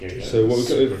So what we've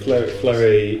got with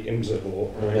Flurry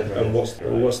Imzahor, right? And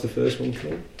what's the first one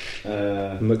called?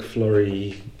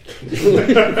 McFlurry.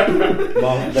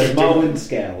 There's Marwyn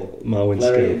Skell,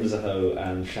 Flurry Imzahor,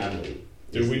 and Shanley.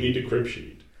 Do we need a crib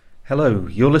sheet? Hello,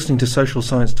 you're listening to Social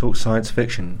Science Talk Science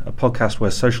Fiction, a podcast where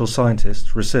social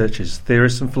scientists, researchers,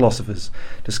 theorists and philosophers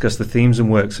discuss the themes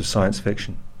and works of science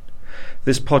fiction.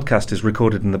 This podcast is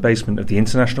recorded in the basement of the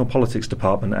International Politics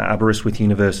Department at Aberystwyth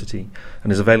University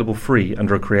and is available free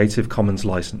under a Creative Commons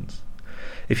license.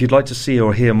 If you'd like to see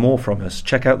or hear more from us,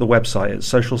 check out the website at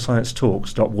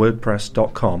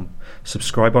socialsciencetalks.wordpress.com,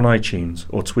 subscribe on iTunes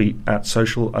or tweet at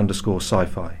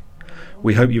social_sci-fi.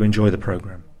 We hope you enjoy the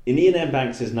programme. In Ian M.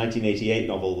 Banks' 1988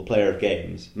 novel The Player of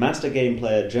Games, master game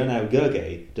player Jernau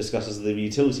Gergely discusses the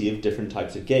utility of different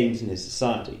types of games in his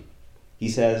society. He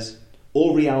says,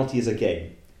 "All reality is a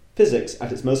game. Physics,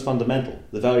 at its most fundamental,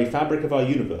 the very fabric of our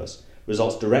universe,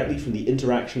 results directly from the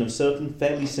interaction of certain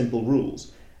fairly simple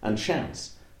rules, and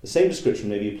chance. The same description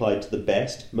may be applied to the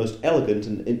best, most elegant,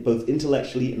 and both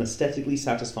intellectually and aesthetically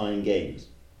satisfying games.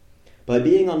 By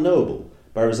being unknowable,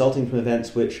 by resulting from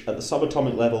events which, at the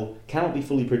subatomic level, cannot be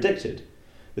fully predicted,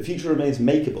 the future remains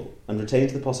makeable and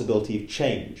retains the possibility of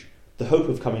change, the hope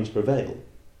of coming to prevail,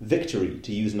 victory,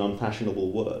 to use an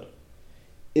unfashionable word.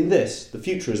 In this, the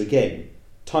future is a game.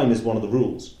 Time is one of the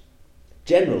rules.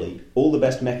 Generally, all the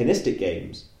best mechanistic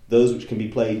games, those which can be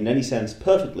played in any sense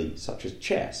perfectly, such as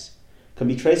chess, can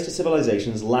be traced to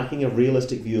civilizations lacking a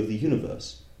realistic view of the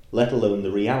universe, let alone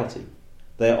the reality.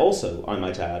 They are also, I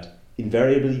might add,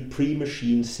 invariably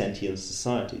pre-machine sentient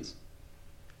societies."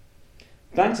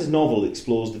 Banks' novel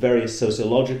explores the various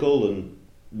sociological and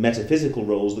metaphysical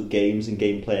roles that games and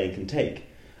game playing can take,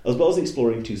 as well as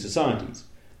exploring two societies,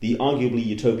 the arguably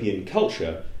utopian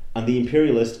culture and the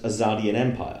imperialist Azadian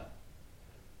Empire.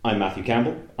 I'm Matthew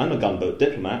Campbell, I'm a gunboat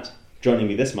diplomat. Joining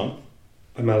me this month,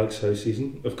 I'm Alex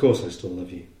Hoseason. Of course I still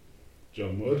love you.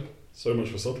 John Wood, so much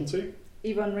for subtlety.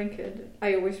 Yvonne Rinkard,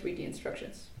 I always read the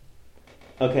instructions.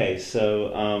 Okay,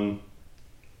 so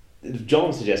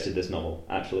John suggested this novel,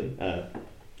 actually.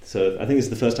 So I think it's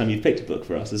the first time you've picked a book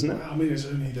for us, isn't it? Well, I mean, it's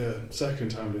only the second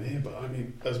time in here, but I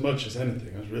mean, as much as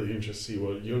anything, I was really interested to see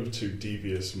what your two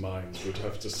devious minds would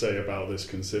have to say about this,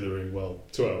 considering,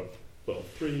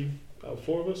 three out of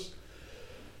four of us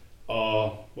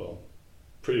are,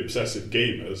 pretty obsessive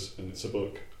gamers, and it's a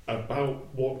book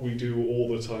about what we do all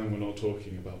the time when we're not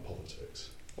talking about politics.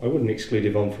 I wouldn't exclude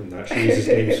Yvonne from that. She uses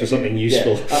games for something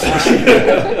useful.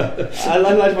 I'd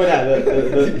like to point out that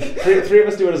the three of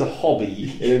us do it as a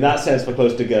hobby. In that sense, we're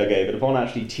close to Gergely, but Yvonne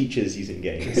actually teaches using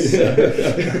games. So.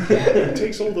 It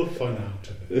takes all the fun out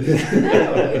of it.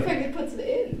 No, in fact, it puts it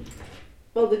in.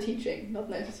 Well, the teaching, not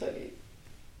necessarily.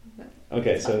 No.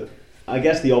 Okay, so I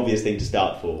guess the obvious thing to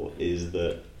start for is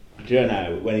that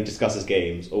Jernau, when he discusses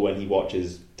games or when he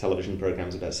watches television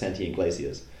programs about sentient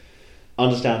glaciers,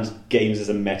 understands games as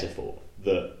a metaphor,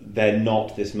 that they're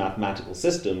not this mathematical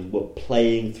system, we're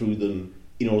playing through them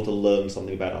in order to learn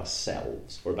something about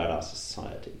ourselves or about our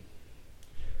society.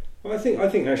 Well, I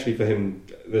think actually for him,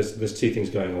 there's two things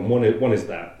going on. One is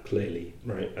that, clearly,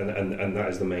 right, and that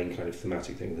is the main kind of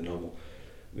thematic thing of the novel.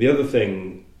 The other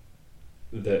thing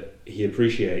that he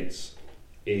appreciates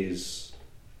is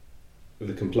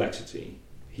the complexity.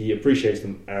 He appreciates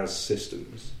them as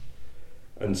systems.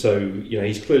 And so,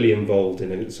 he's clearly involved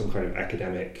in some kind of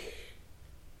academic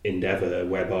endeavour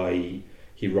whereby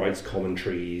he writes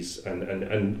commentaries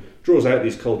and draws out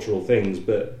these cultural things,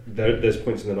 but there's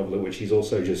points in the novel at which he's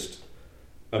also just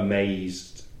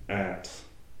amazed at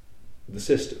the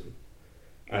system.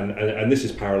 And this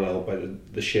is paralleled by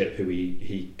the ship who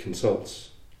he consults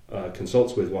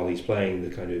with while he's playing the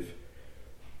kind of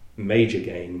major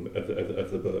game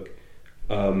of the book.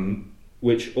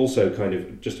 Which also kind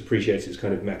of just appreciates its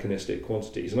kind of mechanistic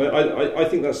quantities. And I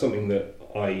think that's something that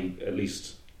I, at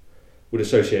least, would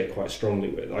associate quite strongly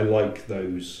with. I like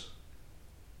those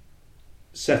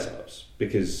setups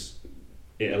because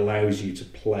it allows you to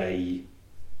play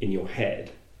in your head,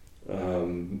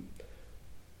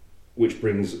 which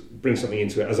brings something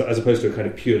into it, as opposed to a kind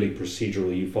of purely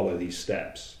procedural, you follow these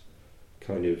steps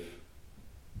kind of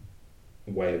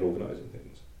way of organising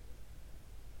things.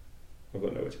 I've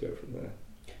got nowhere to go from there.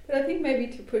 But I think maybe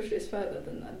to push this further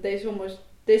than that, there's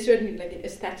certainly like an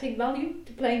aesthetic value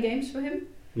to playing games for him.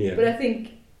 Yeah. But I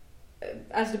think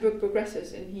as the book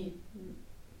progresses and he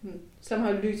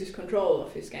somehow loses control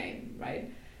of his game, right?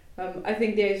 I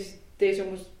think there's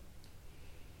almost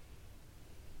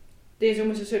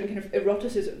a certain kind of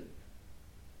eroticism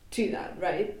to that,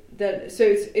 right? I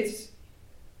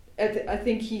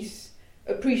think he's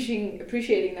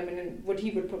appreciating them in what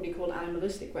he would probably call an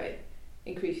animalistic way.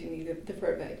 increasingly the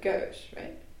further it goes,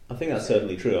 right? I think that's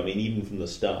certainly true. I mean, even from the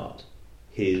start,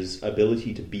 his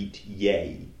ability to beat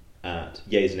Ye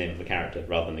is the name of a character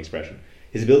rather than an expression.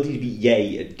 His ability to beat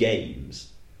Ye at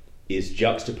games is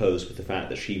juxtaposed with the fact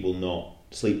that she will not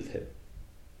sleep with him.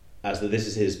 As that this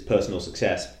is his personal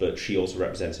success, but she also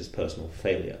represents his personal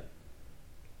failure.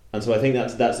 And so I think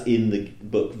that's in the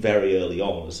book very early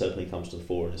on. It certainly comes to the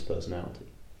fore in his personality.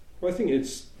 Well, I think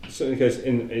it's certainly the case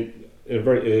in a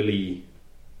very early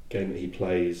game that he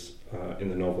plays in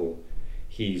the novel.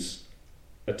 He's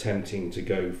attempting to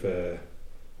go for...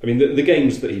 I mean, the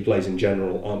games that he plays in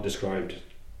general aren't described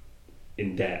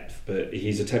in depth, but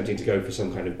he's attempting to go for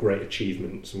some kind of great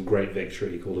achievement, some great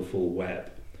victory called a full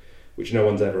web, which no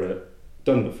one's ever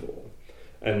done before.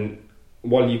 And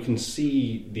while you can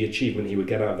see the achievement he would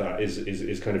get out of that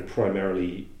is kind of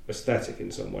primarily aesthetic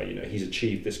in some way, he's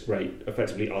achieved this great,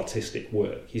 effectively artistic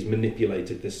work. He's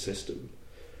manipulated this system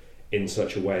in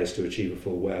such a way as to achieve a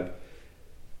full web.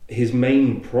 His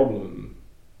main problem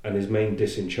and his main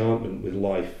disenchantment with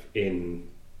life in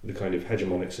the kind of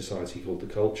hegemonic society called the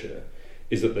culture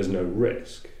is that there's no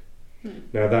risk.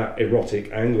 Now that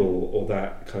erotic angle or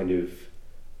that kind of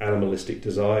animalistic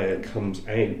desire comes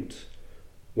out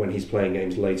when he's playing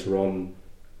games later on,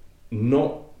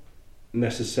 not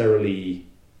necessarily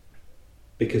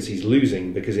because he's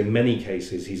losing, because in many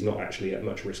cases he's not actually at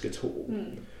much risk at all.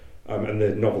 And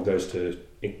the novel goes to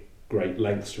great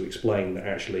lengths to explain that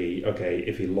actually, okay,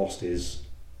 if he lost his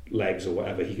legs or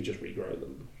whatever, he could just regrow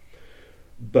them.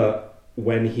 But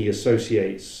when he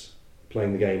associates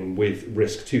playing the game with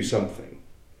risk to something,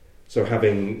 so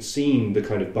having seen the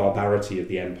kind of barbarity of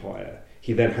the Empire,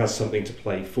 he then has something to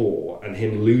play for, and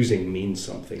him losing means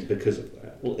something because of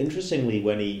that. Well, interestingly,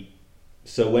 when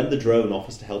the drone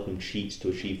offers to help him cheat to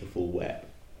achieve the full web,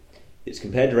 it's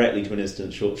compared directly to an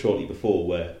instance shortly before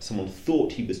where someone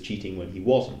thought he was cheating when he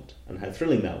wasn't, and how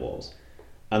thrilling that was.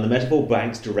 And the metaphor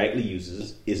Banks directly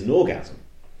uses is an orgasm.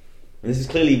 And this is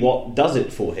clearly what does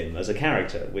it for him as a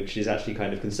character, which is actually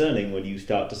kind of concerning when you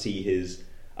start to see his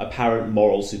apparent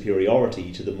moral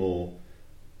superiority to the more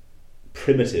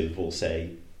primitive, we'll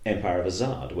say, Empire of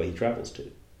Azad, where he travels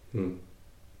to.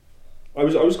 I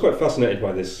was quite fascinated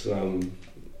by this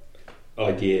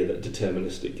idea that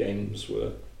deterministic games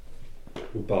were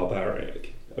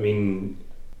barbaric. I mean,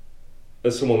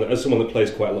 as someone that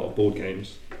plays quite a lot of board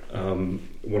games,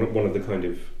 one of the kind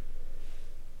of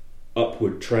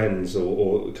upward trends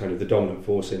or kind of the dominant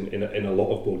force in a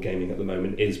lot of board gaming at the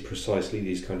moment is precisely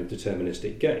these kind of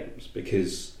deterministic games,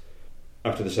 because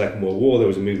after the Second World War there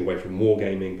was a move away from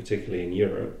wargaming, particularly in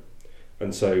Europe,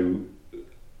 and so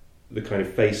the kind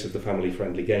of face of the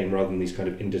family-friendly game, rather than these kind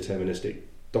of indeterministic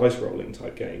dice rolling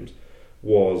type games,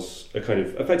 was a kind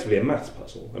of effectively a maths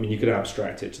puzzle. I mean, you could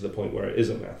abstract it to the point where it is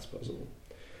a maths puzzle.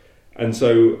 And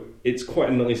so it's quite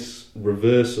a nice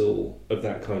reversal of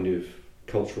that kind of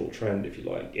cultural trend, if you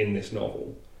like, in this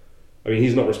novel. I mean,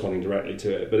 he's not responding directly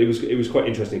to it, but it was quite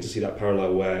interesting to see that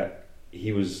parallel where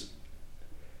he was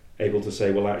able to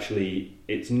say, well, actually,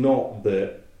 it's not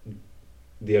that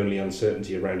the only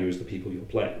uncertainty around you is the people you're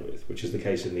playing with, which is the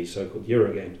case in these so-called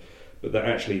Euro games, but that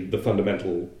actually the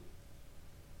fundamental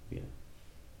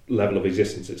level of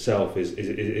existence itself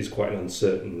is quite an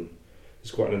uncertain.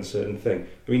 It's quite an uncertain thing.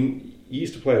 I mean, you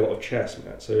used to play a lot of chess,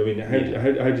 Matt. So I mean, how did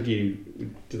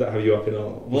that have you up in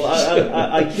arms? Well,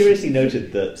 I curiously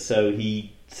noted that. So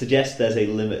he suggests there's a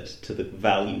limit to the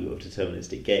value of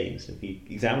deterministic games. If we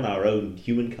examine our own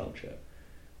human culture,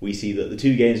 we see that the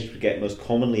two games which get most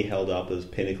commonly held up as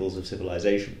pinnacles of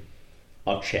civilization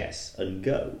are chess and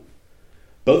Go,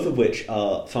 both of which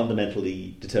are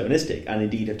fundamentally deterministic and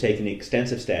indeed have taken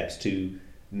extensive steps to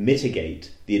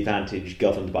mitigate the advantage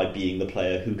governed by being the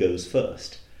player who goes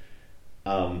first.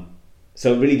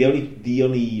 So really the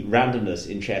only randomness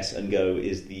in chess and Go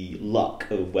is the luck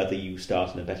of whether you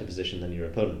start in a better position than your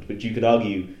opponent, which you could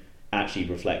argue actually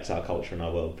reflects our culture and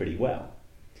our world pretty well.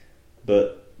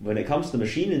 But when it comes to the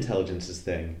machine intelligences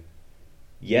thing,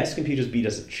 yes, computers beat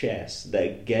us at chess,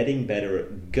 they're getting better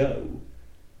at Go,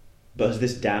 but has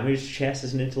this damaged chess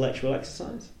as an intellectual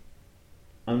exercise?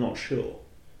 I'm not sure.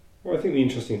 Well, I think the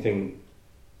interesting thing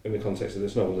in the context of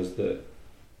this novel is that,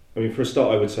 I mean, for a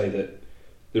start, I would say that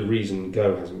the reason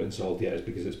Go hasn't been solved yet is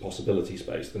because its possibility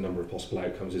space, the number of possible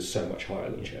outcomes, is so much higher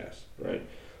than chess, right?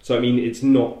 So, I mean, it's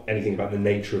not anything about the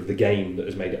nature of the game that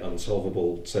has made it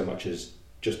unsolvable so much as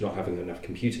just not having enough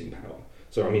computing power.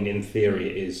 So, I mean, in theory,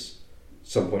 it is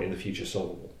some point in the future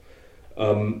solvable.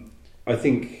 I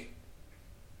think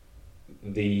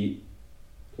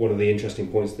one of the interesting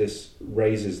points this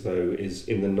raises, though, is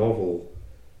in the novel,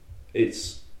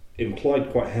 it's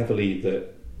implied quite heavily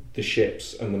that the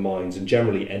ships and the mines, and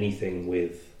generally anything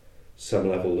with some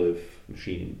level of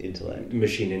Machine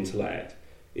intellect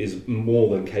is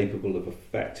more than capable of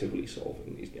effectively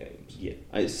solving these games. Yeah,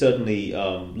 it's certainly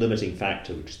limiting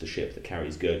factor, which is the ship that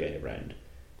carries Gurgay around,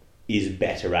 is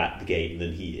better at the game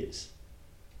than he is.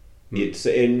 It's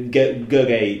in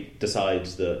Gurgay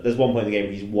decides that there's one point in the game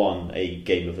where he's won a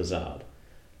game of Hazard,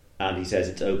 and he says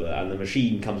it's over, and the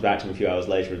machine comes back to him a few hours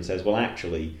later and says, well,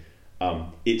 actually,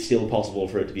 it's still possible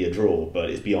for it to be a draw, but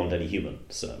it's beyond any human.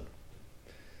 So,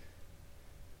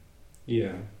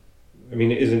 yeah, I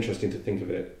mean, it is interesting to think of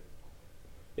it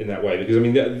in that way, because I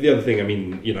mean, the other thing, I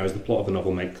mean, you know, as the plot of the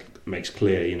novel makes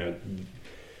clear, you know,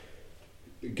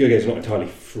 Gurgay's not entirely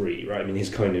free, right? I mean,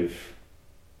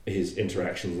 his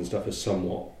interactions and stuff are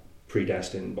somewhat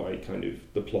predestined by kind of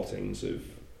the plottings of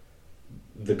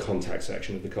the contact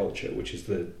section of the culture, which is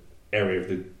the area of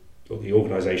the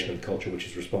organisation of the culture which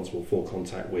is responsible for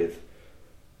contact with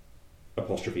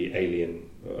alien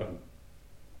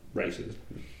races.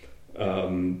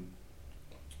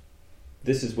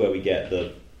 this is where we get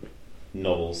the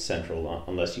novel's central,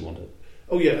 unless you want to.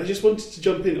 Oh yeah, I just wanted to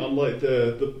jump in on like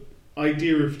the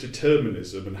idea of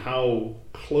determinism and how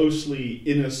closely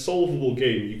in a solvable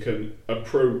game you can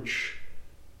approach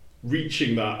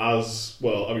reaching that as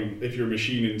well. I mean, if you're a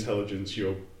machine intelligence,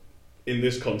 you're in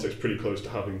this context pretty close to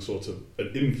having sort of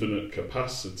an infinite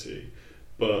capacity,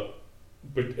 but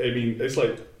I mean, it's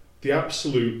like the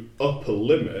absolute upper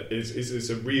limit is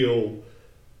a real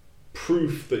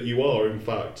proof that you are in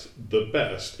fact the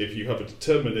best if you have a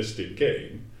deterministic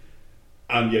game,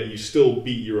 and yet you still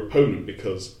beat your opponent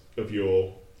because of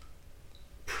your,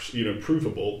 you know,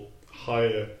 provable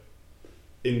higher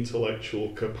intellectual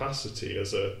capacity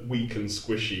as a weak and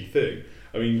squishy thing.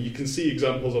 I mean, you can see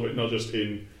examples of it not just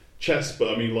in chess,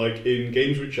 but I mean, like in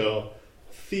games which are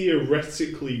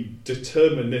theoretically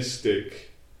deterministic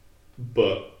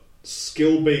but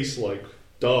skill-based, like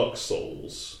Dark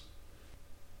Souls.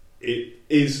 It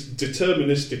is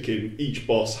deterministic in each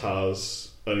boss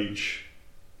has, and each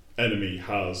enemy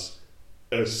has,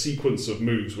 a sequence of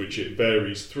moves which it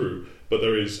varies through, but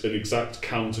there is an exact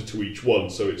counter to each one,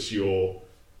 so it's your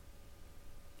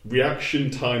reaction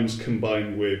times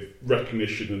combined with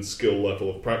recognition and skill level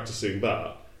of practicing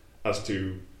that as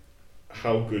to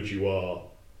how good you are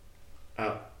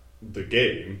at the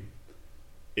game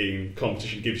in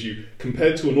competition gives you,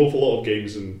 compared to an awful lot of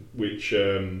games in which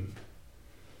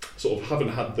sort of haven't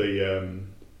had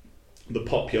the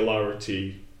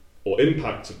popularity or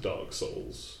impact of Dark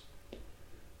Souls,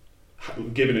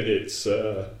 given it its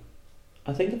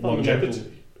I think the fundamental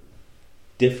longevity.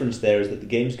 difference there is that the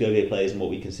games Gurgay plays and what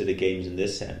we consider games in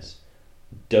this sense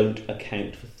don't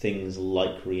account for things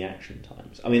like reaction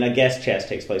times. I mean, I guess chess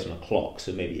takes place on a clock,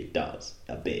 so maybe it does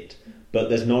a bit, but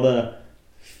there's not a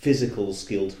physical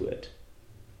skill to it.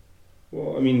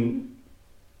 Well, I mean,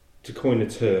 to coin a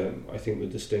term, I think the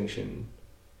distinction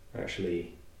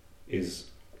actually is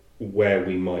where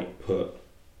we might put,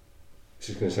 this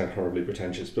is going to sound horribly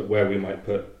pretentious, but where we might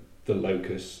put the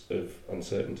locus of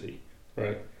uncertainty,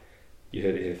 right? You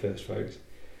heard it here first, folks.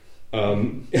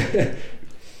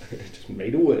 Just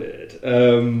made a word.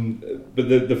 But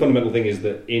the fundamental thing is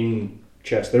that in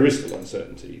chess there is still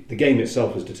uncertainty. The game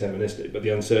itself is deterministic, but the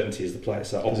uncertainty is the player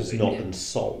set Because it's opposite. not been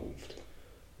solved.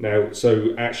 Now,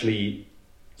 so actually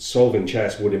solving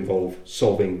chess would involve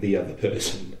solving the other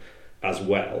person as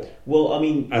well, Well, I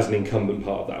mean, as an incumbent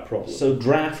part of that problem. so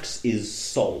drafts is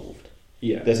solved.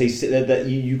 yeah. There's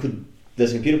you could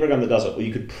there's a computer program that does it, or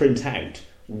you could print out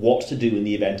what to do in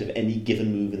the event of any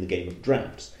given move in the game of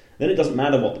drafts. Then it doesn't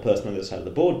matter what the person on the other side of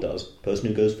the board does. The person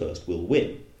who goes first will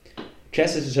win.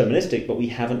 Chess is deterministic, but we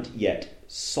haven't yet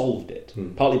solved it.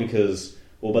 Partly because,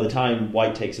 well, by the time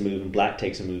white takes a move and black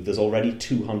takes a move, there's already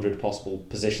 200 possible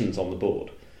positions on the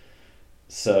board.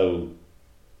 So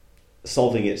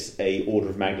solving it's a order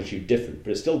of magnitude different,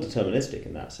 but it's still deterministic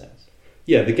in that sense.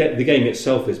 Yeah, the game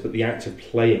itself is, but the act of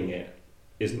playing it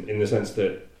isn't, in the sense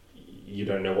that you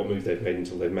don't know what move they've made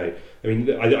until they've made. I mean,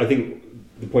 I think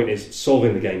the point is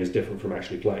solving the game is different from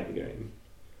actually playing the game.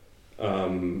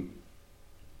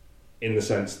 In the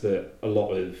sense that a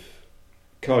lot of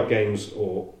card games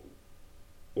or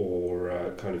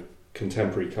kind of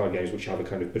contemporary card games which have a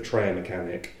kind of betrayer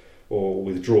mechanic or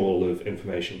withdrawal of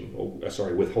information, or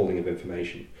withholding of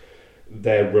information,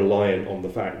 they're reliant on the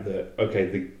fact that,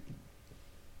 okay,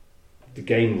 the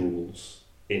game rules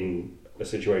in a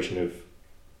situation of,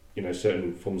 you know,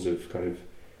 certain forms of kind of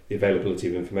the availability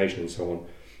of information and so on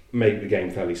make the game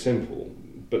fairly simple,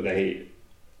 but they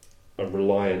are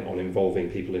reliant on involving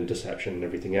people in deception and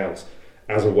everything else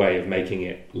as a way of making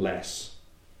it less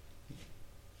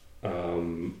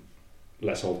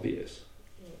less obvious,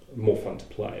 more fun to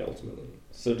play ultimately.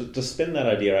 So to spin that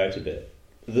idea out a bit,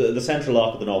 the central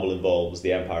arc of the novel involves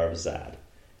the Empire of Azad,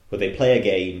 where they play a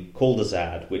game called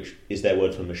Azad, which is their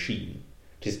word for machine,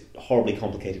 which is a horribly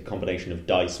complicated combination of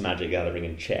dice, magic gathering,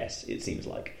 and chess, it seems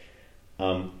like.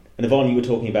 And Yvonne, you were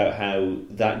talking about how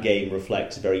that game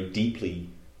reflects very deeply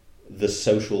the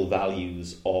social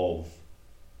values of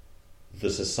the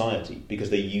society, because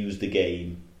they use the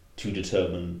game to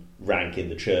determine rank in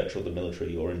the church or the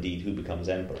military, or indeed who becomes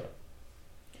emperor.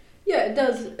 Yeah, it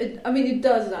does. It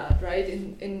does that, right?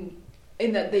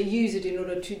 In that they use it in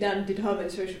order to then determine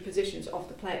social positions of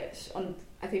the players on,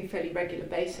 I think, fairly regular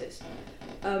basis.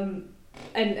 And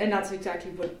that's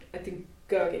exactly what I think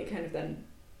Gerge kind of then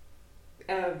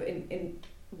in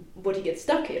what he gets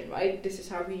stuck in, right? This is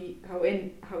how he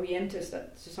enters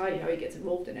that society, how he gets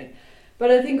involved in it.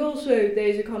 But I think also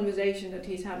there's a conversation that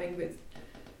he's having with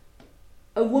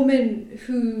a woman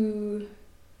who,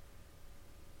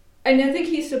 and I think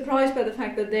he's surprised by the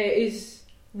fact that there is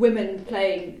women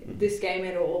playing this game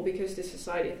at all, because this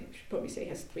society, I think we should probably say,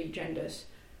 has 3 genders.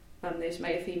 There's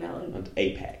male, female, and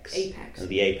Apex. Apex. And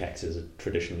the Apexes are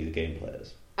traditionally the game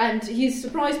players. And he's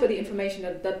surprised by the information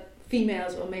that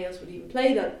females or males would even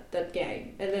play that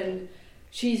game. And then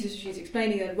she's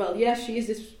explaining that, well, yes, she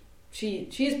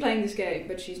is playing this game,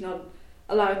 but she's not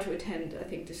allowed to attend, I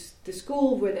think, the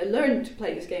school where they learned to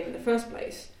play this game in the first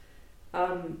place.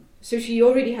 So she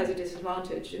already has a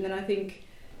disadvantage. And then I think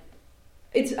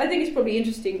it's probably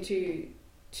interesting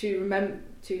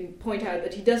to point out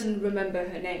that he doesn't remember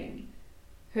her name.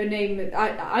 Her name,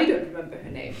 I don't remember her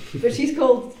name, but she's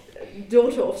called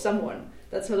Daughter of Someone.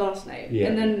 That's her last name. Yeah.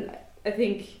 And then I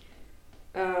think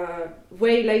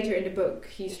way later in the book,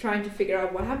 he's trying to figure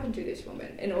out what happened to this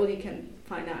woman, and all he can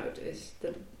find out is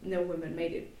that no woman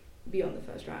made it beyond the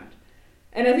first round.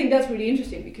 And I think that's really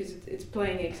interesting, because it's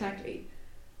playing exactly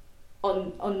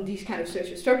on these kind of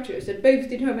social structures that both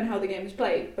determine how the game is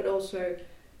played, but also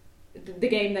the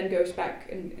game then goes back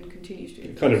and continues to...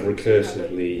 It kind of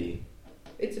recursively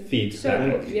feeds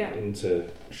circle, back yeah. into...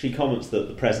 She comments that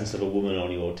the presence of a woman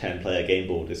on your 10-player game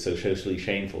board is so socially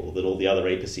shameful that all the other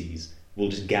Apices will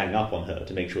just gang up on her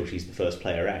to make sure she's the first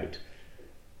player out.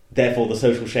 Therefore, the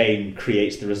social shame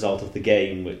creates the result of the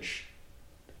game, which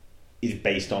is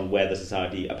based on where the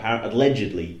society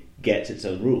allegedly gets its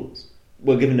own rules.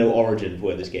 We're given no origin for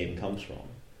where this game comes from.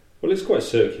 Well, it's quite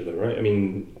circular, right? I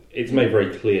mean, it's made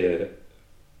very clear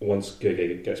once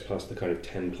Gerge gets past the kind of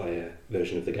 10-player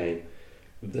version of the game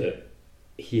that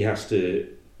he has to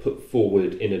put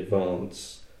forward in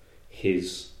advance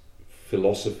his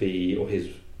philosophy or his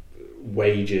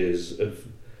wages of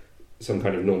some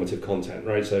kind of normative content,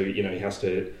 right? So, he has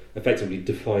to effectively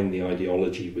define the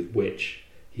ideology with which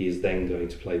he is then going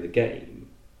to play the game.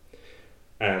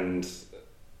 And,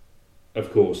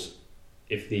 of course,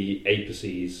 if the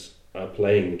Apices are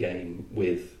playing the game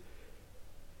with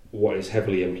what is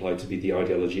heavily implied to be the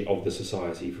ideology of the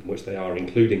society from which they are,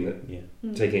 including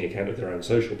that, taking account of their own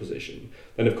social position,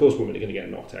 then of course women are going to get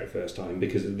knocked out first time,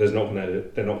 because they're not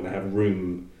going to have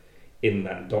room in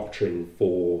that doctrine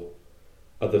for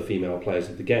other female players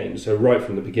of the game. So right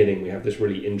from the beginning we have this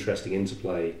really interesting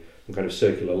interplay and kind of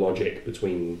circular logic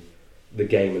between the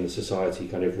game and the society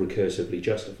kind of recursively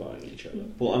justifying each other.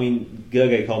 Well, I mean,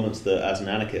 Gerge comments that as an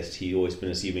anarchist, he's always been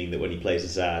assuming that when he plays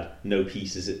Azad, no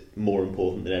piece is more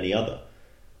important than any other.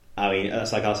 I mean,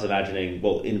 that's like us imagining,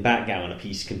 well, in backgammon, a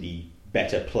piece can be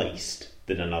better placed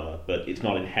than another, but it's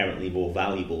not inherently more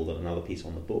valuable than another piece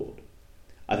on the board.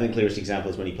 I think the clearest example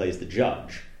is when he plays the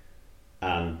judge,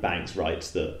 and Banks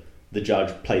writes that the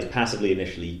judge plays passively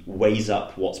initially, weighs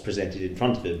up what's presented in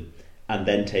front of him, and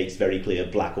then takes very clear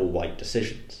black or white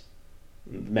decisions.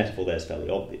 The metaphor there is fairly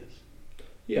obvious.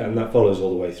 Yeah, and that follows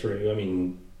all the way through. I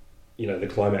mean, the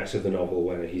climax of the novel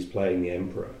where he's playing the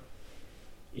Emperor,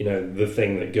 the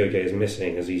thing that Gerge is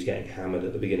missing as he's getting hammered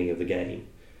at the beginning of the game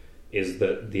is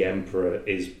that the Emperor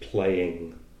is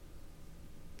playing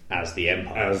as the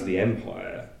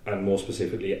Empire, and more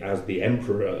specifically as the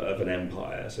Emperor of an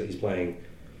empire. So he's playing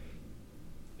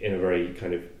in a very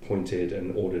kind of pointed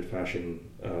and ordered fashion,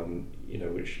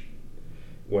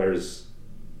 whereas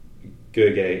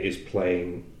Gerge is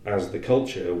playing as the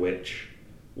culture, which,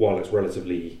 while it's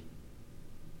relatively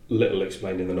little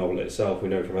explained in the novel itself, we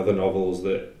know from other novels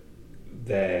that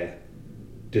their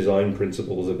design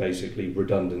principles are basically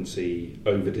redundancy,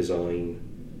 over-design,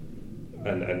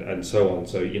 and so on.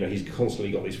 So, he's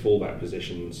constantly got these fallback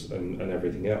positions and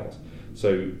everything else.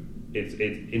 So it's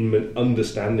in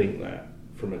understanding that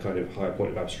from a kind of higher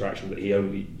point of abstraction that he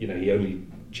only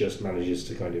just manages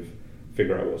to kind of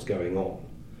figure out what's going on,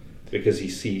 because he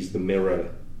sees the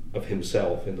mirror of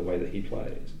himself in the way that he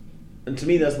plays. And to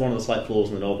me, that's one of the slight flaws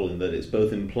in the novel, in that it's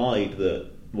both implied that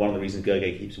one of the reasons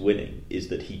Gurgey keeps winning is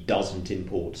that he doesn't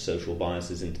import social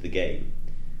biases into the game,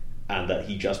 and that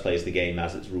he just plays the game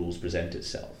as its rules present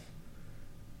itself.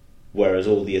 Whereas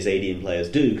all the Azadian players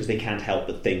do, because they can't help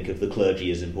but think of the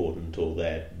clergy as important, or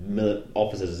their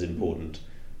officers as important,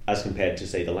 as compared to,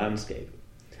 say, the landscape.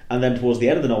 And then towards the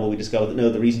end of the novel, we discover that no,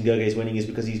 the reason Gurgey's winning is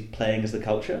because he's playing as the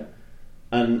culture.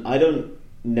 And I don't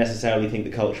necessarily think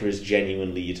the culture is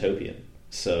genuinely utopian.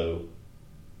 So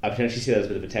I potentially see that as a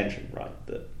bit of a tension, right?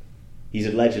 That he's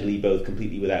allegedly both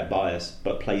completely without bias,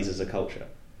 but plays as a culture.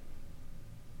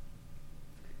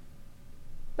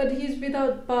 But he's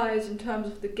without bias in terms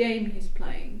of the game he's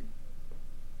playing.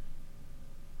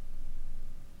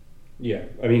 Yeah,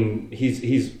 I mean,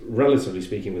 he's relatively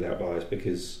speaking without bias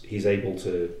because he's able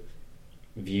to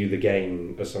view the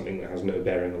game as something that has no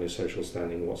bearing on his social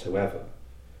standing whatsoever.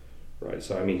 Right,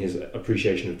 so I mean, his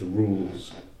appreciation of the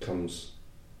rules comes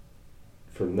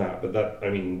from that, but that, I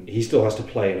mean, he still has to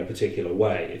play in a particular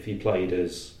way. If he played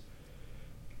as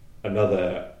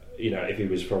another, if he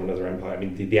was from another empire, I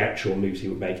mean, the actual moves he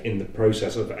would make in the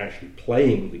process of actually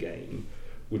playing the game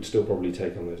would still probably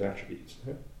take on those attributes.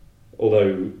 Yeah?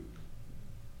 Although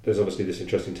there's obviously this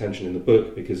interesting tension in the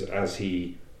book, because as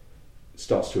he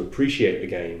starts to appreciate the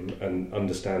game and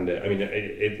understand it, I mean,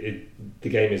 the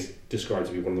game is described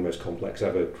to be one of the most complex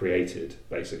ever created,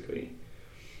 basically.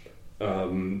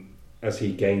 As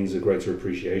he gains a greater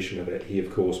appreciation of it, he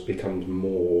of course becomes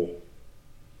more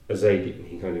Azadian.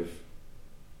 He kind of,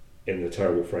 in the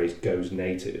terrible phrase, goes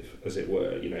native, as it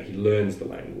were. He learns the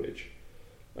language.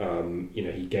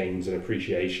 He gains an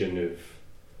appreciation of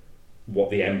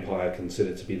what the Empire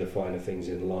considered to be the finer things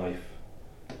in life,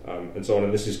 and so on.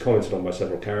 And this is commented on by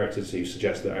several characters who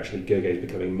suggest that actually Gurgey is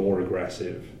becoming more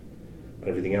aggressive and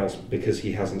everything else because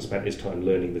he hasn't spent his time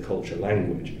learning the culture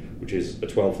language, which is a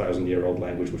 12,000-year-old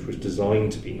language which was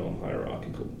designed to be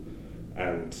non-hierarchical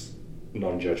and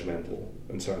non-judgmental,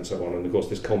 and so on and so on. And of course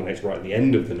this culminates right at the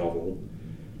end of the novel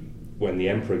when the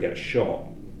Emperor gets shot.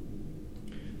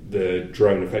 The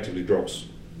drone effectively drops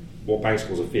what Banks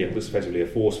calls a field. It's effectively a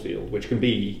force field, which can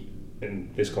be,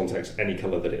 in this context, any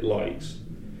colour that it likes.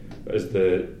 But as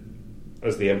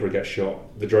the Emperor gets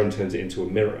shot, the drone turns it into a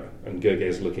mirror, and Gurgey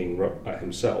is looking at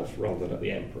himself rather than at the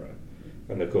Emperor.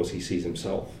 And of course he sees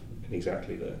himself in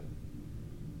exactly the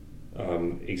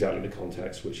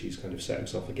context which he's kind of set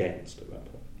himself against at that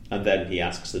point. And then he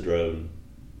asks the drone,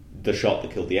 the shot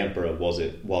that killed the Emperor, was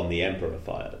it one the Emperor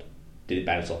fired? Did it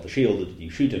bounce off the shield, or did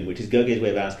you shoot him? Which is Gurgey's way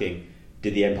of asking,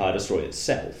 did the Empire destroy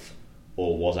itself,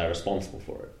 or was I responsible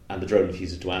for it? And the drone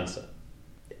refuses to answer.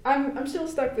 I'm still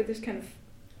stuck with this kind of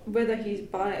whether he's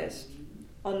biased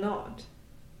or not,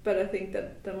 but I think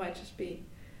that there might just be,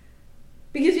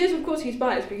 because yes, of course he's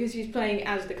biased because he's playing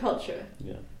as the culture.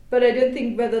 Yeah. But I don't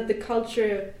think whether the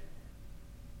culture.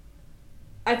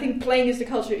 I think playing as the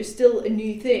culture is still a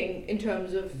new thing in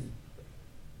terms of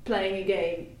playing a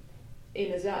game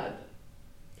in Azad.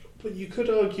 But you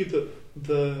could argue that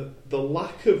the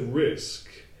lack of risk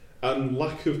and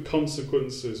lack of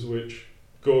consequences which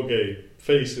Gurgey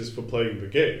faces for playing the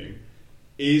game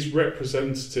is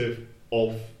representative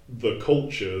of the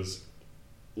culture's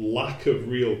lack of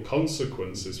real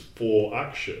consequences for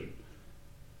action.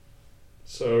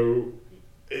 So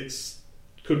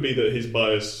could be that his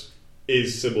bias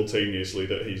is simultaneously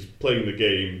that he's playing the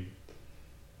game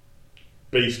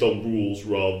based on rules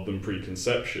rather than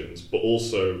preconceptions, but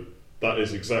also that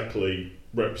is exactly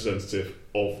representative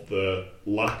of the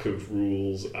lack of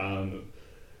rules and,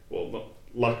 well, not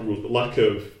lack of rules, but lack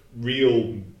of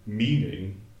real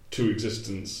meaning to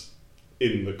existence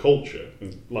in the culture,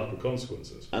 and lack of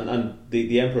consequences. And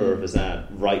the Emperor of Azad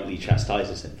rightly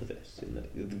chastises him for this. In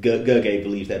that Gurgey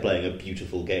believes they're playing a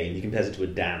beautiful game. He compares it to a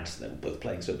dance, they're both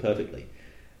playing so perfectly.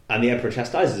 And the Emperor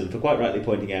chastises him for quite rightly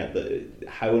pointing out that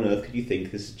how on earth could you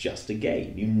think this is just a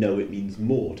game? You know it means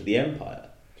more to the Empire.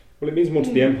 Well, it means more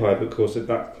to the Empire, but of course at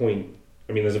that point,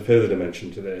 I mean, there's a further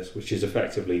dimension to this, which is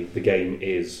effectively the game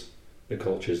is the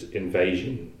culture's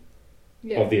invasion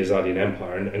of the Azadian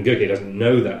Empire, and Gurgey doesn't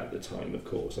know that at the time, of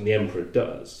course, and the Emperor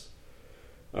does.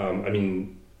 I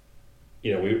mean,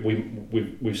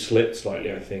 we've slipped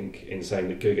slightly, I think, in saying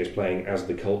that Gurgey's playing as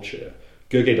the culture.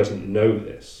 Gurgey doesn't know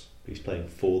this. He's playing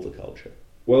for the culture.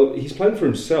 Well, he's playing for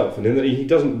himself, and in that he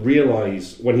doesn't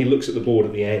realise when he looks at the board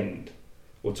at the end,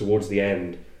 or towards the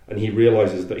end, and he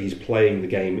realises that he's playing the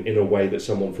game in a way that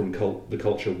someone from the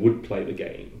culture would play the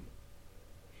game.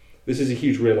 This is a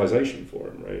huge realisation for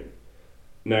him, right?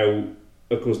 Now,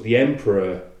 of course, the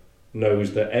Emperor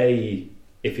knows that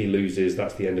if he loses,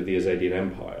 that's the end of the Azadian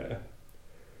Empire.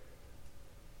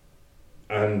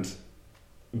 and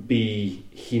B,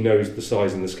 he knows the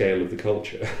size and the scale of the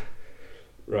culture,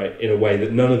 right, in a way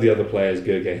that none of the other players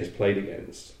Gergely has played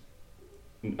against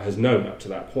has known up to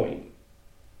that point.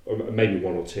 Or maybe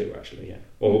one or two, actually. Yeah.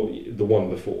 Or the one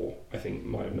before, I think,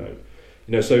 might have known.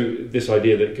 So this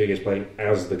idea that Gergely is playing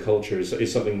as the culture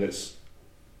is something that's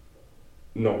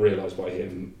not realised by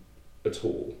him at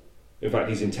all. In fact,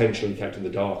 he's intentionally kept in the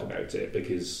dark about it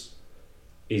because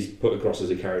he's put across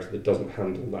as a character that doesn't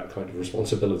handle that kind of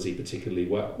responsibility particularly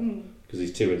well, because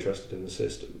he's too interested in the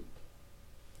system.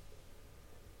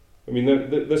 I mean,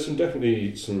 there's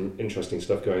definitely some interesting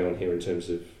stuff going on here in terms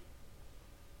of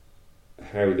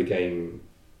how the game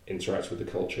interacts with the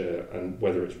culture and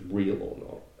whether it's real or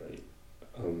not. Right?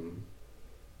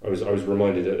 I was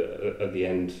reminded at the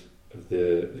end of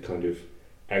the kind of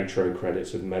outro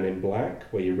credits of Men in Black,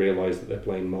 where you realise that they're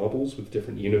playing marbles with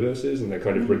different universes and they're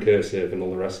kind of recursive and all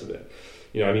the rest of it.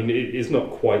 I mean, it's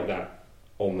not quite that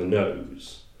on the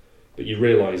nose, but you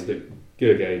realise that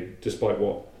Gergely, despite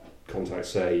what contacts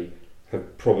say,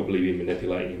 have probably been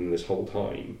manipulating him this whole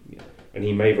time. Yeah. And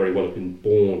he may very well have been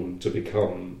born to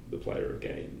become the player of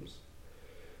games.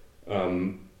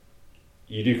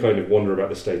 You do kind of wonder about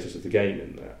the status of the game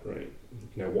in that, right?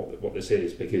 What this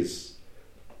is, because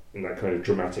in that kind of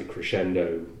dramatic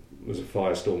crescendo, there's a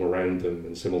firestorm around them,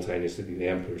 and simultaneously the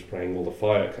Emperor's playing all the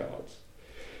fire cards.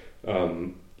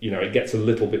 It gets a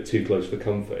little bit too close for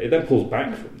comfort. It then pulls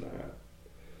back from that.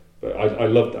 But I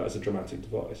loved that as a dramatic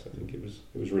device. I think it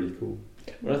was really cool.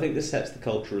 Well, I think this sets the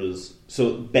culture as...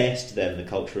 So at best, then, the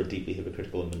culture are deeply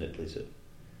hypocritical and manipulative.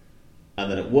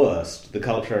 And then at worst, the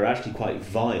culture are actually quite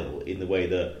vile in the way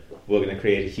that we're going to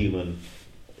create a human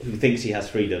who thinks he has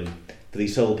freedom for the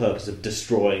sole purpose of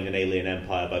destroying an alien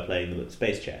empire by playing them at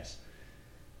space chess.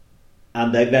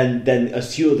 And they then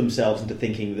assure themselves into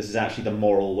thinking this is actually the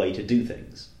moral way to do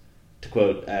things. To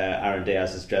quote Aaron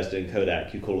Diaz's Dresden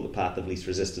Kodak, you call it the path of least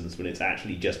resistance when it's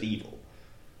actually just evil.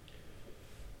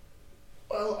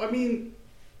 Well, I mean,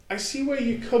 I see where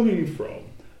you're coming from,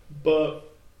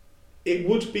 but it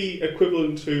would be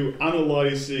equivalent to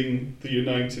analysing the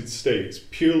United States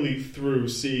purely through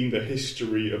seeing the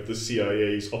history of the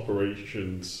CIA's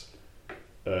operations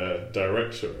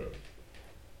directorate,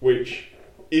 which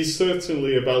is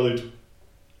certainly a valid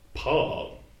part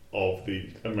of the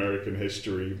American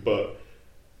history, but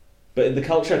in the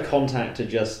culture, contact are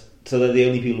just... So they're the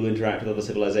only people who interact with other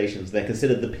civilizations. They're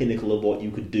considered the pinnacle of what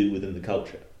you could do within the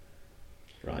culture.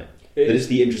 Right? That is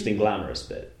the interesting, glamorous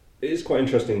bit. It is quite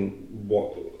interesting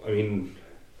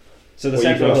So the what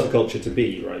you can ask central the culture to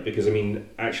be, right? Because,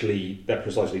 actually, they're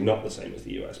precisely not the same as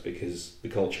the US, because the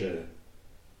culture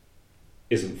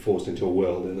isn't forced into a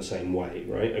world in the same way,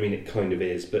 right? It kind of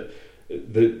is, but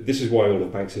this is why all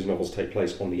of Banks's novels take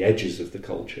place on the edges of the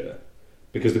culture,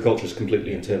 because the culture is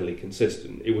completely internally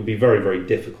consistent. It would be very, very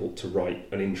difficult to write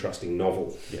an interesting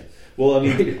novel. Yeah. Well,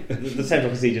 the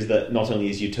central conceit is that not only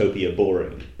is utopia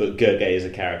boring, but Gergely is a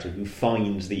character who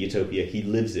finds the utopia he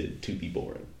lives in to be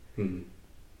boring.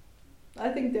 I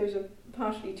think those are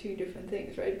partially two different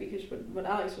things, right? Because what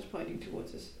Alex was pointing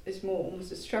towards is more almost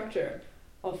the structure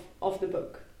of the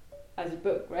book as a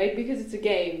book, right? Because it's a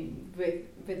game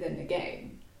within a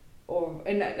game,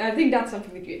 and I think that's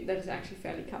something that is actually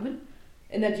fairly common,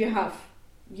 in that you have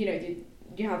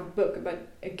a book about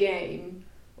a game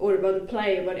or about a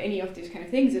play, about any of these kind of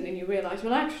things, and then you realise,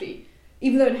 well, actually,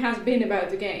 even though it has been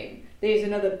about the game, there's a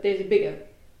bigger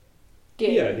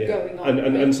game going on.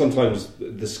 And sometimes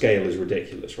the scale is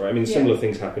ridiculous, right? Similar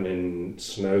things happen in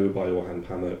Snow by Orhan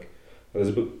Pamuk. There's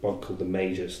a book called The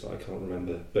Magus that I can't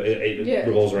remember, but it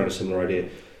revolves around a similar idea.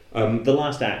 The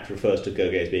last act refers to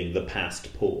Gergely as being the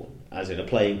past pawn, as in a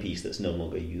playing piece that's no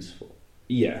longer useful.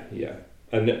 Yeah.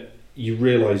 And you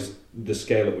realise the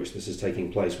scale at which this is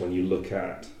taking place when you look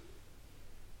at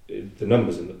the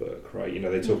numbers in the book, right?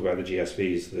 They talk about the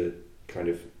GSVs, the kind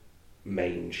of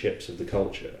main ships of the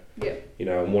culture. Yeah.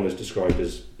 And one is described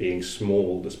as being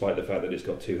small despite the fact that it's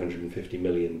got 250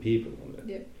 million people on it.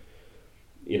 Yeah.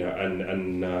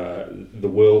 And the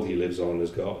world he lives on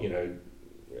has got,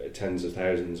 tens of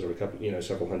thousands or a couple,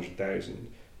 several hundred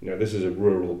thousand. This is a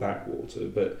rural backwater,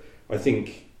 but I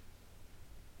think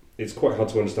it's quite hard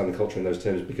to understand the culture in those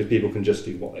terms because people can just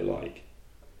do what they like,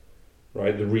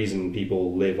 right? The reason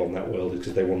people live on that world is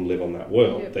because they want to live on that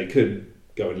world. Yep. They could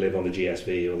go and live on a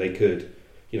GSV, or they could,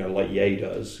 like Ye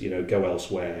does, go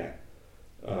elsewhere,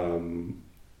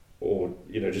 or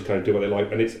just kind of do what they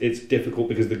like. And it's difficult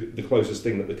because the closest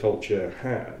thing that the culture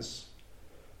has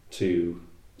to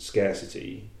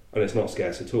scarcity, and it's not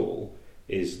scarce at all,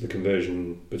 is the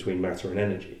conversion between matter and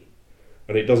energy.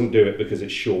 And it doesn't do it because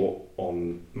it's short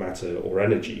on matter or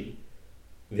energy.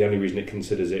 the only reason it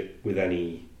considers it with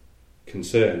any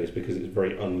concern is because it's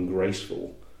very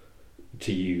ungraceful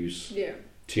to use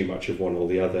too much of one or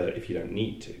the other if you don't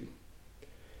need to.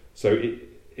 So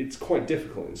it's quite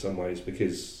difficult in some ways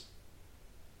because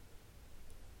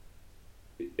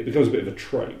it becomes a bit of a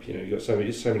trope. You've got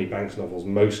so many Banks novels,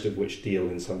 most of which deal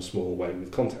in some small way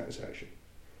with contact section.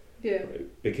 Yeah.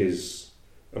 Right? Because,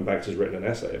 and Banks has written an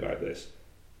essay about this.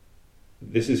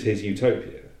 This is his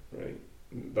utopia, right?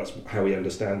 That's how he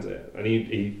understands it, and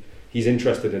he's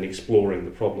interested in exploring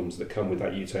the problems that come with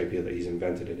that utopia that he's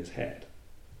invented in his head.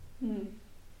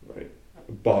 Right?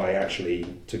 By actually,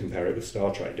 to compare it with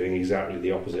Star Trek, doing exactly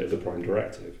the opposite of the Prime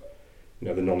Directive.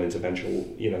 The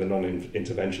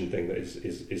non-intervention thing that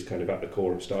is kind of at the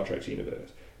core of Star Trek's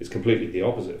universe. It's completely the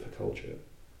opposite for culture.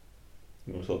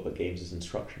 We'll talk about games as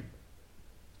instruction.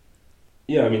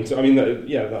 Yeah,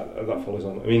 that follows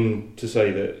on. I mean, to say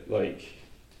that, like,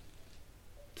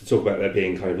 to talk about there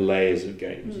being kind of layers of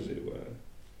games, as it were.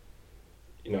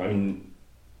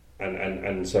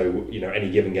 And so,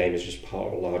 any given game is just part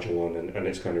of a larger one, and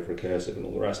it's kind of recursive and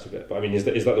all the rest of it. But I mean, is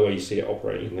that the way you see it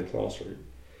operating in the classroom?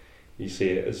 You see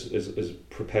it as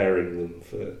preparing them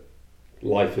for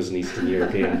life as an Eastern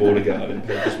European border guard in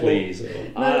Papers, Please?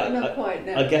 Not quite,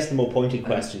 no. I guess the more pointed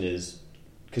question is,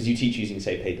 because you teach using,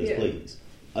 say, Papers, Please,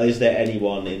 is there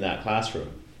anyone in that classroom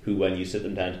who, when you sit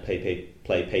them down to play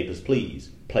Papers,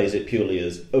 Please, plays it purely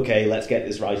as, okay, let's get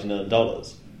this right and earn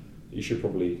dollars? You should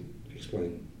probably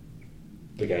explain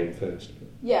the game first.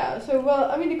 Yeah, so,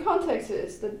 the context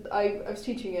is that I was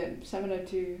teaching a seminar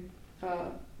to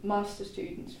master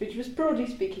students, which was broadly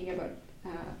speaking about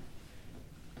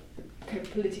kind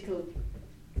of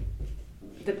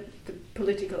the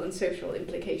political and social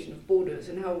implication of borders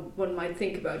and how one might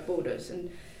think about borders. And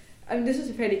this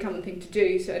is a fairly common thing to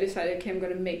do, so I decided, okay, I'm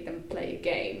going to make them play a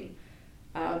game.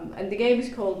 And the game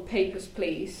is called Papers,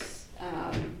 Please.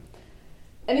 And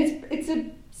it's a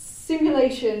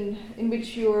simulation in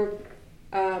which you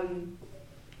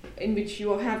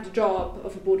have the job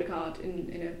of a border guard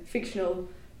in a fictional,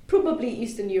 probably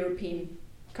Eastern European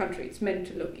country. It's meant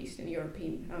to look Eastern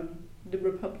European, the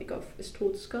Republic of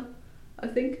Estotska, I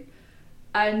think.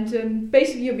 And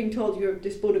basically you're being told you're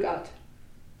this border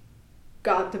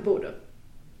guard the border.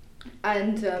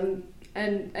 And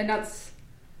that's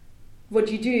what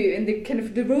you do, and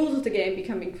the rules of the game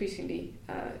become increasingly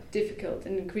difficult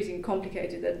and increasingly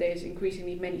complicated, that there's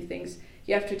increasingly many things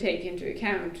you have to take into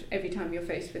account every time you're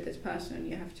faced with this person, and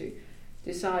you have to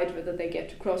decide whether they get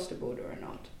to cross the border or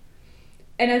not.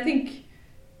 And I think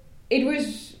it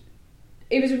was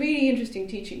a really interesting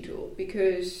teaching tool,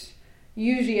 because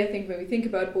usually I think when we think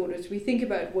about borders, we think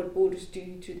about what borders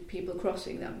do to the people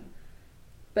crossing them.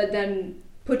 But then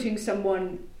putting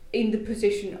someone in the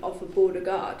position of a border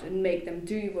guard and make them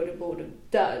do what a border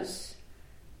does,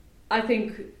 I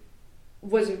think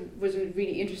was a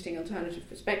really interesting alternative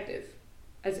perspective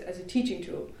as a teaching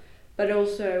tool. But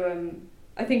also,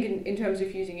 I think in terms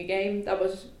of using a game,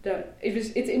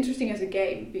 it's interesting as a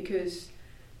game, because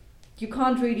you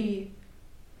can't really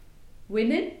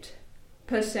win it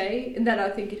per se, in that I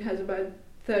think it has about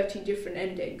 30 different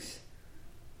endings,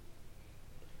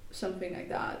 something like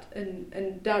that,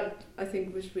 and that I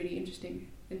think was really interesting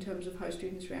in terms of how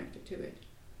students reacted to it.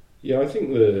 Yeah, I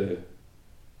think the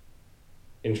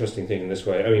interesting thing in this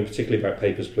way, I mean, particularly about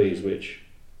Papers, Please, which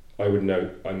I would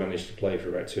note I managed to play for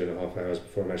about 2.5 hours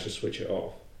before I managed to switch it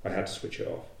off. I had to switch it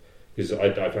off because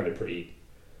I found it pretty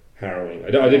harrowing. I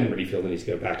didn't really feel the need to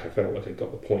go back. I felt like I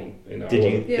got the point.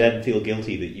 Did you then feel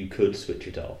guilty that you could switch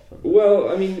it off? Well,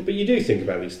 I mean, but you do think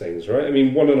about these things, right? I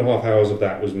mean, 1.5 hours of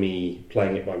that was me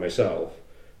playing it by myself,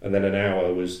 and then an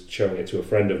hour was showing it to a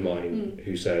friend of mine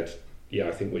who said, yeah,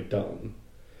 I think we're done.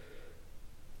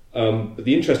 But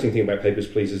the interesting thing about Papers,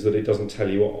 Please is that it doesn't tell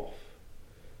you off.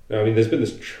 Now, I mean, there's been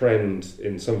this trend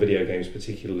in some video games,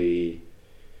 particularly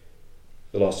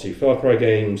the last 2 Far Cry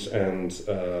games and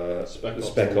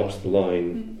Spec Ops The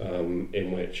Line,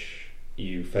 in which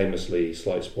you famously,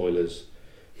 slight spoilers,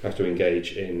 have to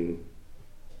engage in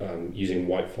using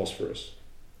white phosphorus.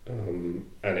 And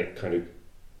it kind of,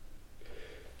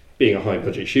 being a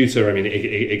high-budget shooter, I mean,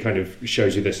 it kind of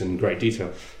shows you this in great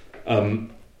detail.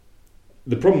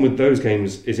 The problem with those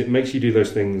games is it makes you do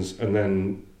those things and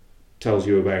then tells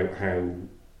you about how,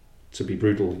 to be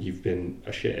brutal, you've been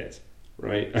a shit,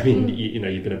 right? I mean,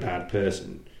 you've been a bad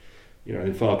person.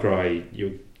 In Far Cry,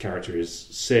 your character is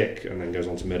sick and then goes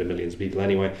on to murder millions of people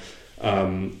anyway.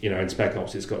 In Spec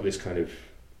Ops, it's got this kind of...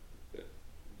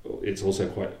 It's also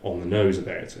quite on the nose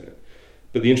about it.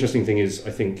 But the interesting thing is,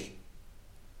 I think,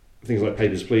 things like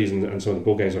Papers, Please and some of the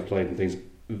board games I've played and things,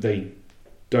 they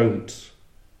don't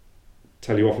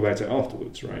tell you off about it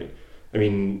afterwards, right? I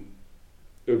mean,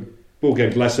 board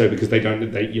games less so because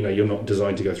you're not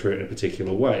designed to go through it in a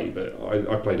particular way. But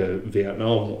I played a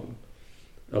Vietnam one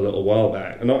a little while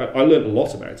back, and I learned a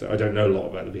lot about it. I don't know a lot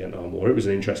about the Vietnam War. It was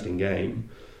an interesting game,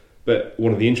 but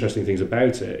one of the interesting things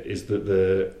about it is that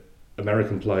the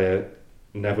American player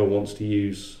never wants to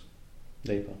use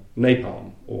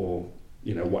napalm or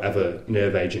whatever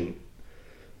nerve agent.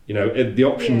 The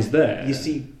option's there. You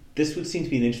see, this would seem to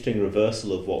be an interesting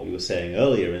reversal of what we were saying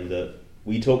earlier, in that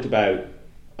we talked about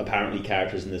apparently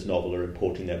characters in this novel are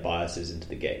importing their biases into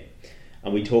the game.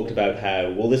 And we talked about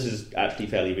how, well, this is actually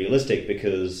fairly realistic,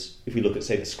 because if we look at,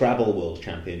 say, the Scrabble World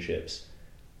Championships,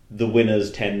 the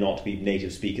winners tend not to be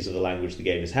native speakers of the language the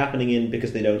game is happening in,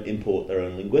 because they don't import their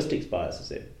own linguistics biases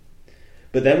in.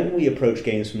 But then when we approach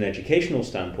games from an educational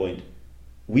standpoint,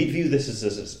 we view this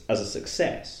as a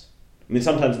success. I mean,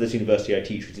 sometimes at this university I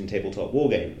teach in tabletop war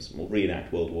games. We'll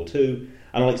reenact World War II,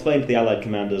 and I'll explain to the Allied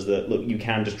commanders that, look, you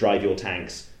can just drive your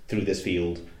tanks through this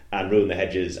field and ruin the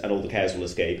hedges, and all the cows will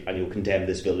escape, and you'll condemn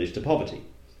this village to poverty.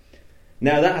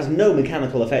 Now, that has no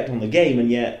mechanical effect on the game, and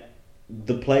yet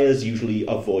the players usually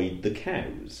avoid the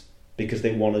cows because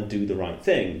they want to do the right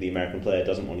thing. The American player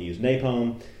doesn't want to use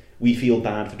napalm. We feel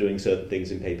bad for doing certain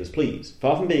things in Papers, Please.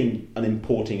 Far from being an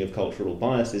importing of cultural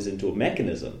biases into a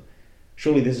mechanism,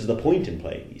 surely this is the point in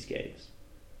playing these games.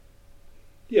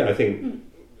 Yeah, I think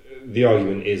the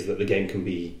argument is that the game can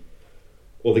be,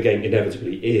 or the game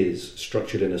inevitably is,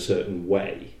 structured in a certain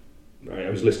way. Right?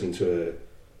 I was listening to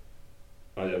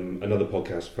another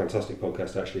podcast, fantastic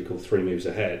podcast actually, called 3 Moves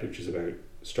Ahead, which is about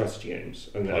strategy games.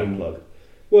 Plug.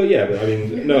 Well, yeah, but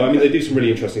they do some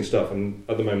really interesting stuff, and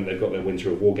at the moment they've got their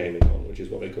Winter of Wargaming on, which is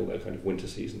what they call their kind of winter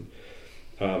season.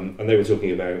 And they were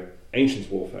talking about Ancients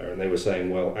Warfare, and they were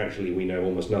saying, well, actually we know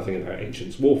almost nothing about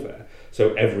Ancients Warfare,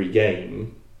 so every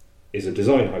game is a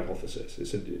design hypothesis.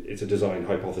 It's a design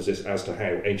hypothesis as to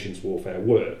how Ancients Warfare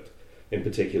worked. In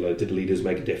particular, did leaders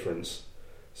make a difference?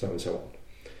 So and so on.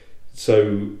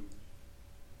 So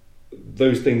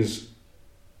those things,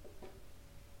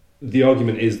 the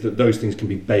argument is that those things can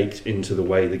be baked into the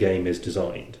way the game is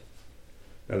designed.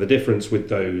 Now, the difference with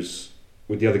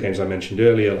the other games I mentioned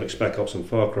earlier, like Spec Ops and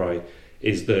Far Cry,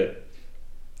 is that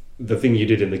the thing you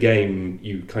did in the game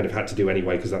you kind of had to do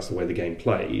anyway because that's the way the game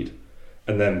played.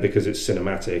 And then because it's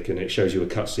cinematic and it shows you a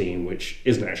cutscene which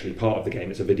isn't actually part of the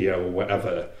game, it's a video or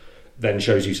whatever, then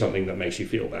shows you something that makes you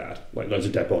feel bad, like loads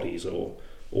of dead bodies or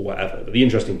whatever. But the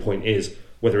interesting point is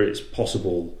whether it's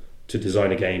possible to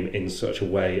design a game in such a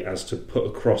way as to put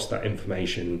across that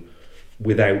information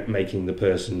without making the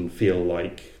person feel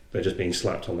like they're just being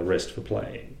slapped on the wrist for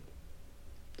playing.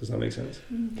 Does that make sense?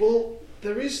 Well,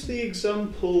 there is the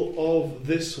example of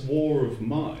This War of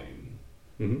Mine,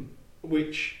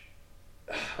 which,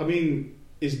 I mean,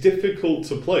 is difficult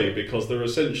to play because there are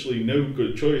essentially no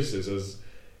good choices, as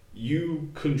you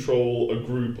control a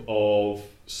group of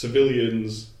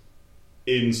civilians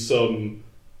in some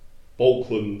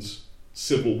Falklands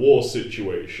civil war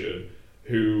situation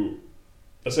who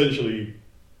essentially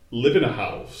live in a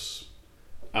house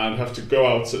and have to go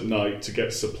out at night to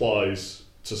get supplies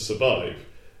to survive.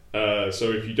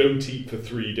 So if you don't eat for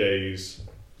 3 days,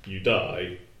 you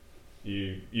die.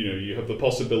 You have the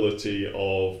possibility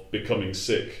of becoming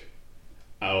sick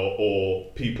or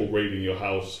people raiding your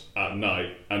house at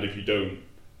night, and if you don't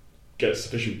get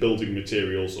sufficient building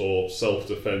materials or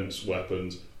self-defense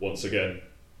weapons, once again,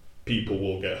 people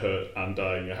will get hurt and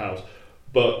die in your house.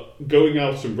 But going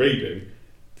out and raiding,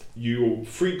 you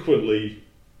frequently,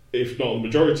 if not the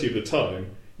majority of the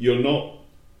time, you're not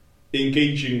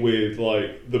engaging with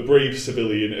like the brave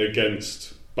civilian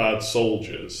against bad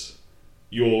soldiers.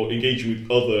 You're engaging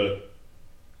with other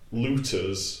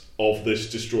looters of this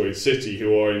destroyed city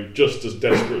who are in just as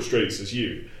desperate straits as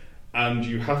you. And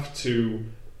you have to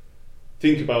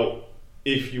think about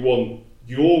if you want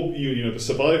the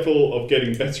survival of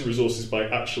getting better resources by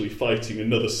actually fighting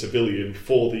another civilian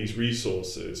for these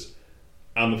resources,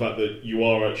 and the fact that you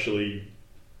are actually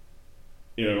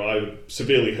either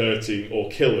severely hurting or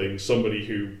killing somebody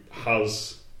who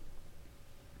has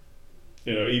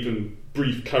even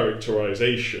brief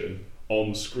characterization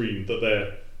on screen that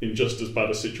they're in just as bad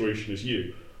a situation as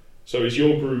you. So is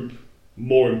your group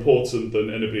more important than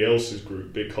anybody else's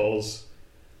group? Because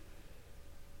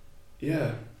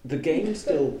the game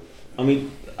still, I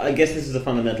mean, I guess this is a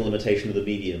fundamental limitation of the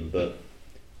medium, but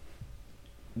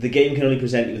the game can only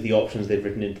present you with the options they've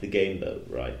written into the game, though,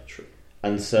 right? True.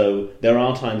 And so there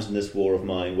are times in this War of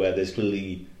Mine where there's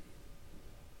clearly,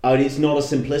 it's not a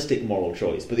simplistic moral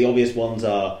choice, but the obvious ones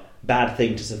are bad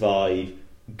thing to survive,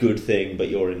 good thing, but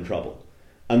you're in trouble.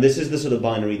 And this is the sort of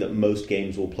binary that most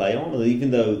games will play on, and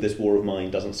even though this War of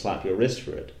Mine doesn't slap your wrist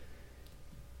for it,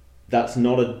 that's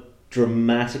not a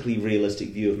dramatically realistic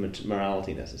view of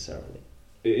morality necessarily.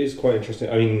 It is quite interesting.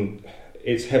 I mean,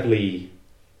 it's heavily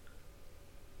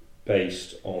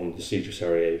based on the Siege of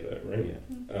Sarajevo, right?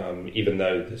 Yeah. Even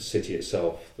though the city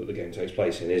itself that the game takes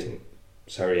place in isn't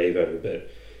Sarajevo, but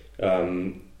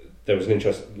there was an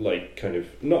interest, like, kind of,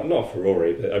 not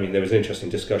furore, but I mean, there was an interesting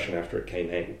discussion after it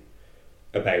came out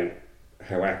about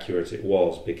how accurate it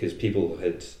was, because people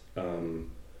had,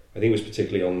 I think it was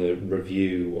particularly on the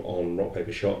review on Rock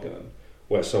Paper Shotgun,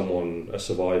 where a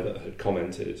survivor, had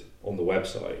commented on the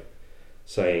website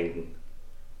saying,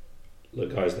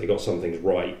 look guys, they got some things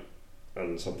right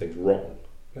and some things wrong.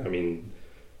 I mean,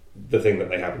 the thing that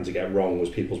they happened to get wrong was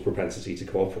people's propensity to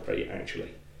cooperate,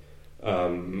 actually.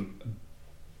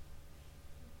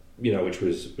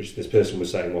 Which this person was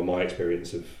saying, well, my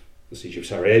experience of the Siege of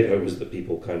Sarajevo was that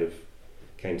people kind of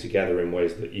came together in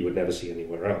ways that you would never see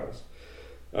anywhere else.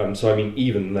 So I mean,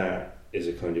 even that is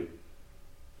a kind of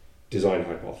design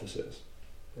hypothesis,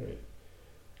 right?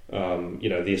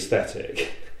 The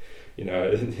aesthetic,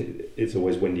 it's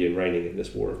always windy and raining in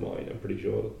this War of Mine. I'm pretty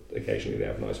sure occasionally they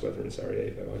have nice weather in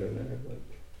Sarajevo. I don't know.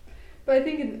 But I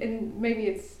think in maybe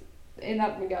it's in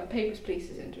that regard, Papers, Please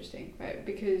is interesting, right?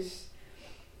 Because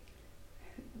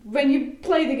when you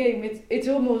play the game, it's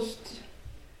almost,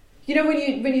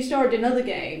 when you start another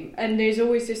game, and there's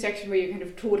always this section where you're kind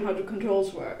of taught how the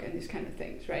controls work and these kind of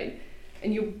things, right?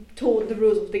 And you're taught the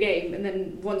rules of the game, and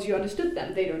then once you understood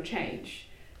them, they don't change.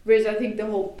 Whereas I think the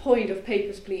whole point of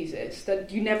Papers, Please is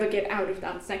that you never get out of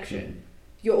that section. Mm-hmm.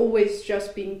 You're always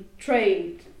just being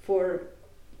trained for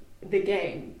the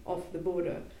game of the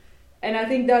border. And I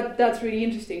think that's really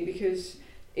interesting, because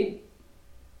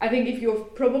I think if you're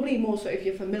probably more so if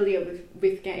you're familiar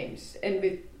with games and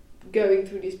with going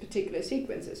through these particular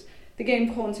sequences, the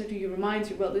game constantly reminds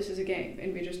you, well, this is a game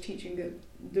and we're just teaching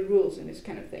the rules and this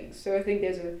kind of things. So I think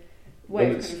there's a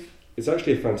way it's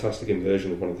actually a fantastic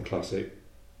inversion of one of the classic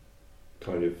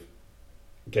kind of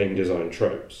game design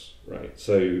tropes, right?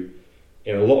 So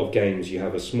in a lot of games you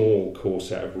have a small core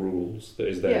set of rules that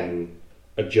is then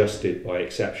adjusted by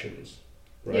exceptions,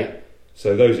 right? Yeah.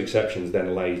 So those exceptions then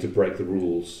allow you to break the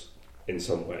rules in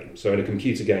some way. So in a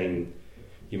computer game,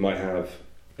 you might have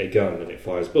a gun and it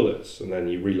fires bullets, and then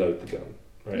you reload the gun,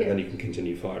 right? Yeah. And then you can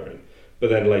continue firing. But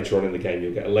then later on in the game,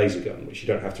 you'll get a laser gun, which you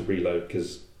don't have to reload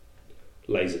because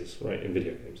lasers, right? In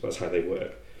video games, that's how they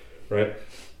work, right?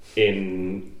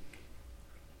 In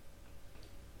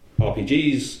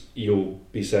RPGs, you'll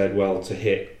be said, well, to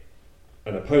hit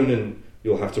an opponent,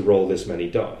 you'll have to roll this many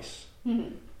dice.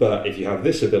 Mm-hmm. But if you have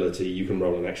this ability, you can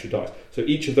roll an extra dice. So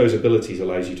each of those abilities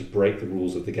allows you to break the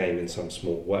rules of the game in some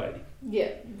small way.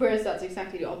 Yeah, whereas that's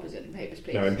exactly the opposite in Papers,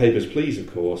 Please. Now, in Papers, Please,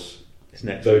 of course, it's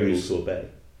next to rules to obey.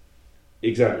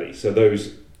 Exactly. So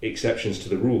those exceptions to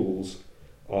the rules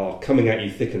are coming at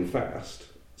you thick and fast.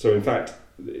 So in fact,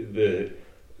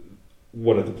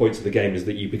 one of the points of the game is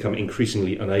that you become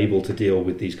increasingly unable to deal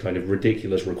with these kind of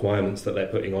ridiculous requirements that they're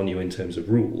putting on you in terms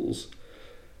of rules.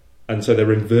 And so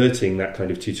they're inverting that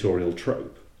kind of tutorial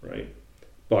trope, right,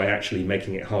 by actually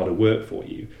making it harder work for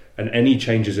you. And any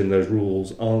changes in those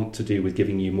rules aren't to do with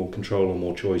giving you more control or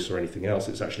more choice or anything else.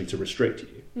 It's actually to restrict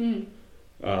you. Mm.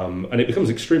 And it becomes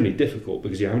extremely difficult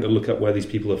because you're having to look up where these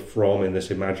people are from in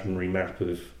this imaginary map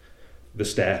of the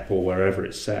steppe or wherever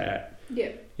it's set. Yeah.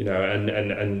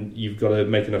 And you've got to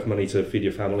make enough money to feed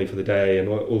your family for the day and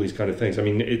all these kind of things. I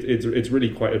mean, it's really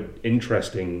quite an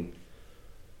interesting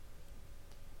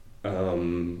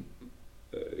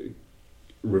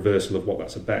reversal of what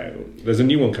that's about. There's a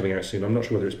new one coming out soon. I'm not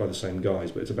sure whether it's by the same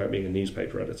guys, but it's about being a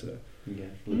newspaper editor. Yeah.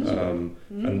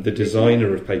 And the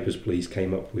designer of Papers, Please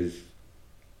came up with,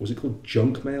 was it called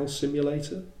Junk Mail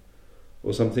Simulator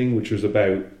or something, which was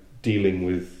about dealing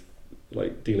with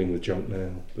junk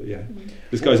mail. But yeah,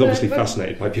 this guy's obviously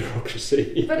fascinated by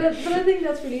bureaucracy. But I think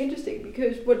that's really interesting,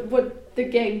 because what the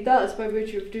game does by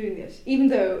virtue of doing this, even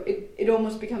though it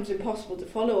almost becomes impossible to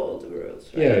follow all the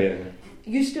rules, right? Yeah.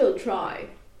 You still try.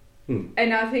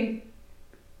 And I think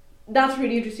that's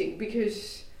really interesting,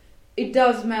 because it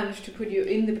does manage to put you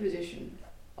in the position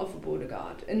of a border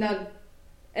guard, and I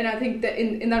think that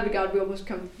in that regard we almost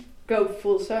go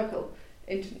full circle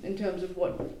in terms of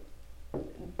what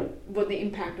the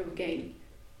impact of a game.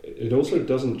 It also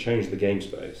doesn't change the game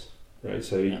space, right?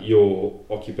 So you're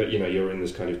in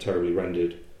this kind of terribly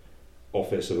rendered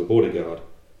office of a border guard,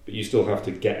 but you still have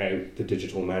to get out the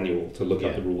digital manual to look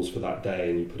up the rules for that day,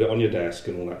 and you put it on your desk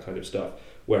and all that kind of stuff.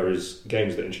 Whereas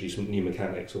games that introduce new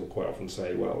mechanics will quite often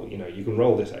say, well, you can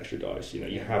roll this extra dice.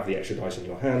 You have the extra dice in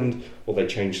your hand, or they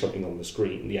change something on the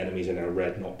screen. The enemies are now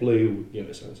red, not blue.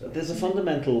 So. There's a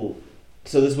fundamental.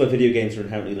 So this is where video games are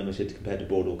inherently limited compared to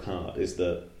board or card,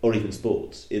 or even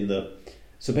sports.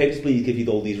 So Papers, Please give you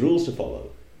all these rules to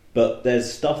follow, but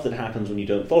there's stuff that happens when you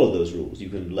don't follow those rules. You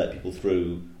can let people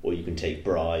through, or you can take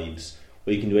bribes,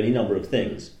 or you can do any number of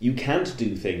things. You can't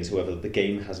do things, however, that the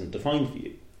game hasn't defined for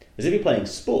you. As if you're playing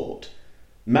sport,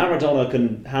 Maradona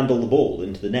can handle the ball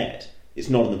into the net. It's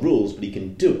not in the rules, but he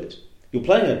can do it. You're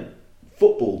playing a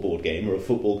football board game or a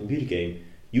football computer game,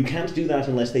 you can't do that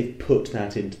unless they've put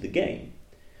that into the game.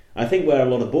 I think where a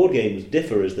lot of board games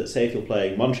differ is that, say, if you're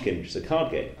playing Munchkin, which is a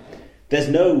card game, there's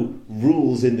no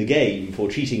rules in the game for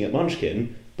cheating at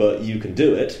Munchkin, but you can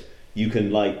do it. You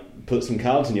can, put some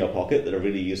cards in your pocket that are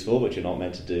really useful, which you're not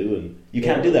meant to do, and you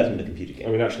can't do that in the computer game.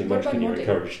 I mean, actually, Munchkin you're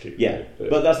encouraged to. Yeah,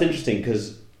 but that's interesting,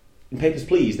 because in Papers,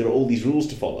 Please, there are all these rules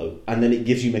to follow, and then it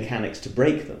gives you mechanics to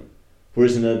break them.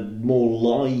 Whereas in a more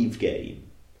live game,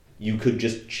 you could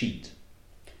just cheat.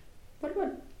 What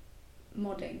about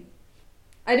modding?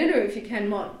 I don't know if you can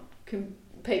mod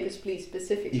Papers, Please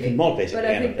specifically. You can mod basically,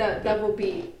 but I think that will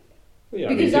be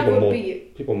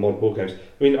people mod board games.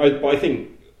 I mean, I think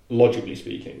logically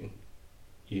speaking,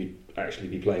 you'd actually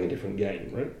be playing a different game,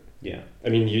 right? Yeah. I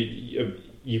mean,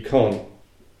 you can't.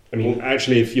 I mean,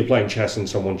 actually, if you're playing chess and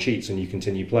someone cheats and you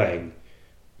continue playing,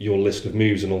 your list of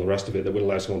moves and all the rest of it that would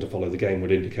allow someone to follow the game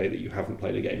would indicate that you haven't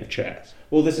played a game of chess.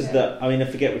 Well, this is I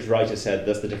forget which writer said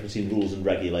that's the difference between rules and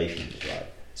regulations, right?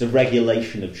 It's a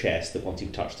regulation of chess that once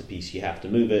you've touched the piece, you have to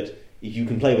move it. You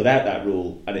can play without that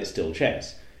rule, and it's still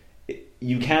chess.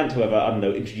 You can't, however,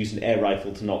 introduce an air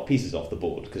rifle to knock pieces off the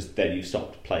board, because then you've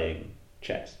stopped playing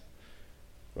chess.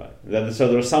 Right. So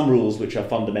there are some rules which are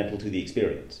fundamental to the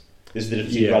experience. This is the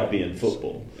difference between rugby and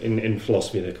football. In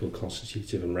philosophy, they're called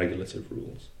constitutive and regulative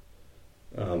rules.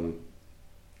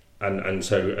 And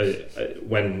so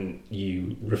when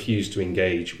you refuse to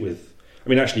engage with... I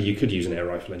mean, actually, you could use an air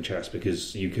rifle in chess,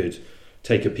 because you could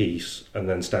take a piece and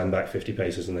then stand back 50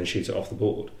 paces and then shoot it off the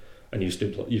board, and you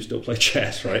still play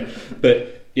chess, right?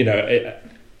 But,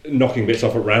 knocking bits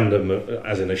off at random,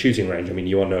 as in a shooting range, I mean,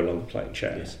 you are no longer playing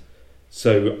chess. Yeah.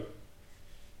 So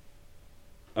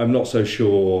I'm not so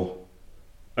sure...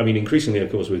 I mean, increasingly,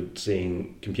 of course, we're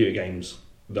seeing computer games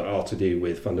that are to do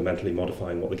with fundamentally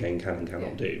modifying what the game can and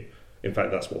cannot do. In fact,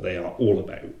 that's what they are all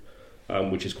about,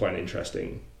 which is quite an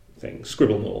interesting thing.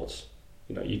 Scribblenauts,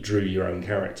 you drew your own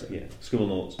character. Yeah,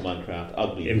 Scribblenauts, Minecraft,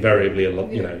 ugly. Invariably,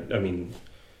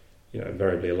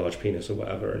 invariably a large penis or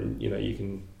whatever, and you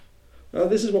can. Oh,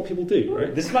 this is what people do,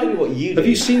 right? This might be what you do. Have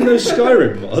you seen those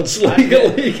Skyrim mods? This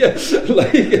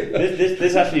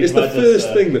actually it's the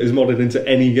first thing that is modded into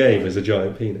any game as a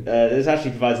giant penis. This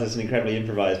actually provides us an incredibly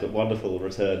improvised but wonderful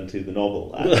return to the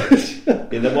novel.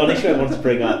 The one issue I wanted to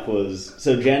bring up was...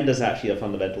 So gender's actually a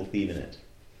fundamental theme in it.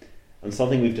 And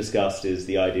something we've discussed is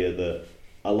the idea that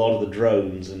a lot of the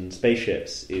drones and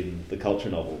spaceships in the culture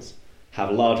novels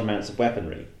have large amounts of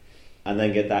weaponry, and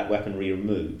then get that weaponry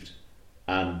removed.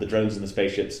 And the drones and the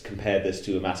spaceships compare this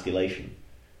to emasculation.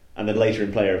 And then later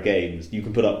in Player of Games, you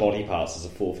can put up body parts as a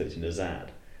forfeit in a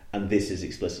ZAD. And this is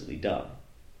explicitly done.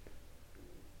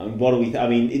 And what do we...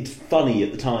 it's funny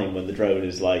at the time when the drone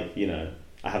is like, I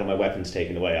had all my weapons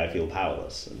taken away, I feel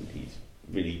powerless. And he's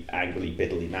really angrily,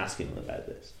 bitterly masculine about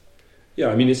this. Yeah,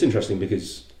 I mean, it's interesting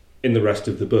because in the rest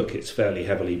of the book, it's fairly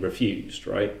heavily refused,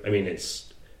 right? I mean,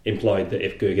 it's implied that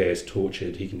if Gurgé is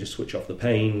tortured, he can just switch off the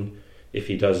pain. If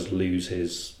he does lose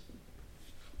his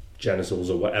genitals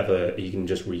or whatever, he can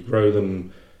just regrow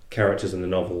them. Characters in the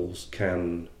novels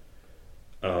can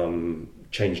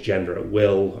change gender at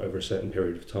will over a certain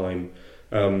period of time.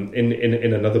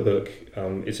 In another book,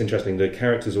 it's interesting, the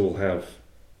characters all have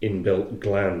inbuilt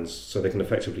glands, so they can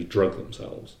effectively drug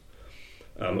themselves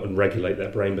and regulate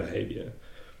their brain behaviour.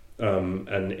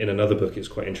 And in another book, it's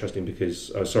quite interesting because,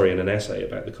 in an essay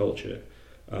about the culture,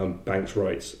 Banks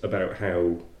writes about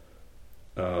how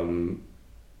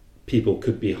people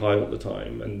could be high all the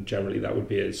time, and generally that would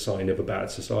be a sign of a bad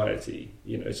society.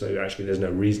 So actually, there's no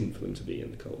reason for them to be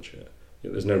in the culture.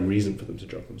 There's no reason for them to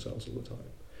drug themselves all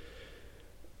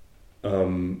the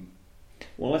time.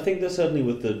 Well, I think that certainly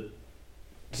with the...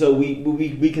 So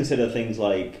we consider things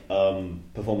like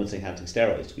performance-enhancing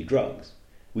steroids to be drugs.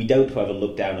 We don't, however,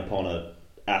 look down upon an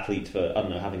athlete for,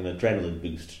 having an adrenaline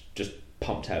boost just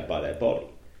pumped out by their body.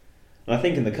 And I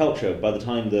think in the culture, by the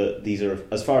time that these are,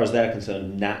 as far as they're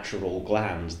concerned, natural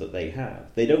glands that they have,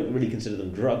 they don't really consider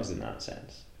them drugs in that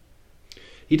sense.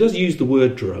 He does use the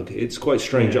word drug. It's quite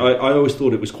strange. Yeah. I always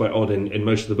thought it was quite odd in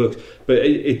most of the books. But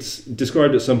it's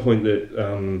described at some point that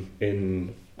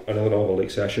in another novel,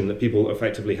 Accession, that people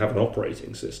effectively have an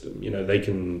operating system. You know, they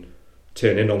can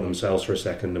turn in on themselves for a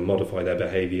second and modify their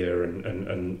behaviour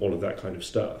and all of that kind of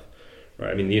stuff.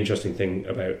 Right? I mean, the interesting thing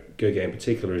about Gurgay in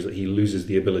particular is that he loses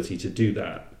the ability to do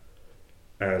that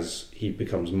as he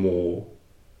becomes more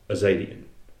Azadian.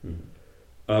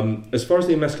 As far as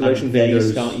the emasculation and thing they goes,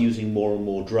 start using more and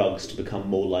more drugs to become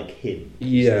more like him.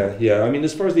 Yeah. I mean,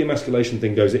 as far as the emasculation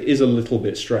thing goes, it is a little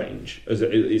bit strange, as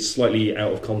it's slightly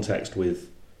out of context with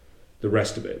the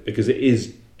rest of it, because it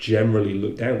is generally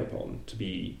looked down upon to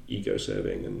be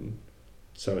ego-serving and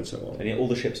so on. And yet all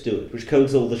the ships do it, which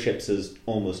codes all the ships as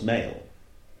almost male,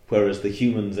 whereas the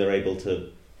humans are able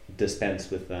to dispense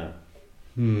with that.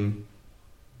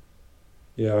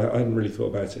 Yeah, I hadn't really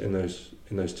thought about it in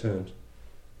those terms.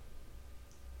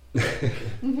 I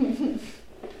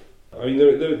mean,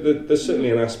 there's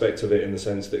certainly an aspect of it in the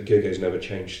sense that Gurgay's never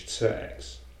changed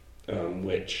sex,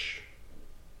 which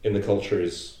in the culture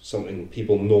is something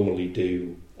people normally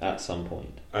do At some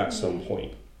point. It's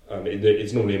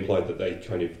normally implied that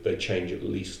they change at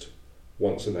least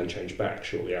once and then change back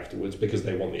shortly afterwards because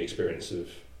they want the experience of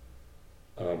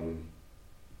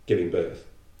giving birth.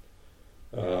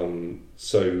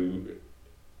 So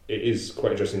it is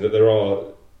quite interesting that there are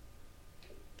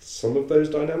some of those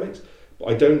dynamics, but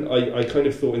I kind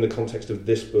of thought in the context of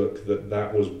this book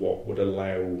that was what would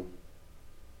allow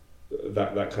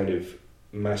that kind of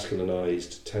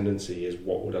masculinized tendency is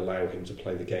what would allow him to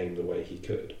play the game the way he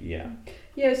could. Yeah.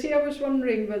 Yeah, see, I was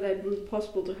wondering whether it was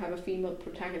possible to have a female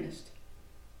protagonist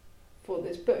for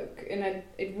this book, and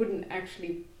it wouldn't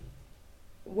actually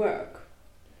work.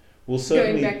 Well,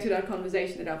 certainly. Going back to that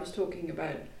conversation that I was talking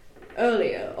about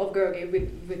earlier of Gurgay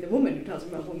with the woman who tells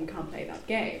him a woman can't play that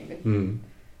game.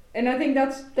 And I think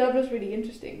that was really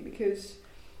interesting, because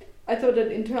I thought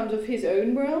that in terms of his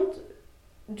own world,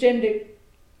 gender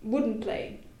wouldn't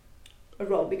play a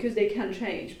role because they can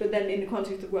change, but then in the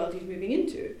context of the world he's moving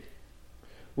into.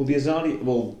 Well,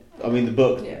 the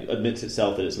book admits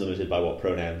itself that it's limited by what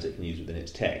pronouns it can use within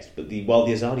its text, but while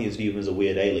the Azadians view him as a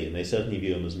weird alien, they certainly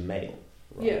view him as male.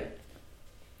 Right?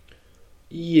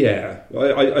 Yeah.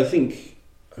 I think,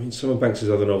 some of Banks's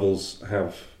other novels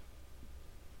have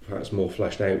perhaps more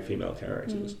fleshed out female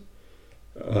characters.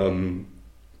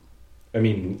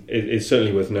 It's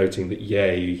certainly worth noting that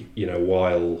Ye,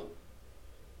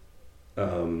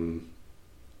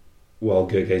 while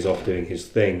Gurgay's off doing his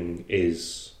thing,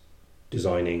 is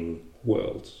designing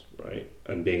worlds, right,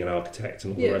 and being an architect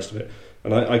and all the rest of it.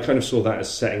 And I kind of saw that as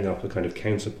setting up a kind of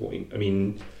counterpoint. I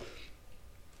mean,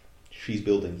 she's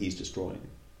building, he's destroying.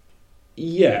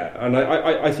 Yeah, and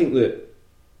I think that,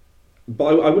 but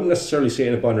I wouldn't necessarily see it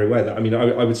in a binary way. That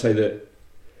I would say that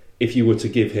if you were to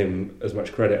give him as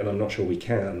much credit, and I'm not sure we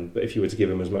can, but if you were to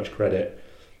give him as much credit,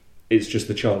 it's just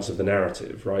the chance of the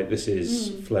narrative, right? This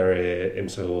is Flareir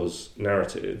Imsahor's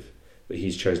narrative that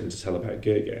he's chosen to tell about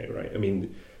Gurgay, right? I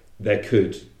mean, there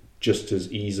could just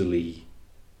as easily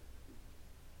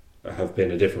have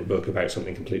been a different book about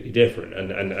something completely different,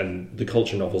 and the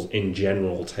culture novels in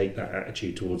general take that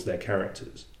attitude towards their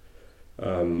characters.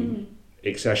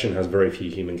 Accession has very few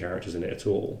human characters in it at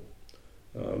all.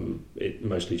 It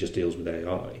mostly just deals with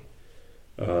AI.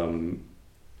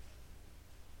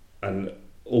 And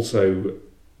also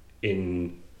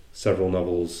in several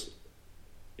novels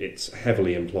it's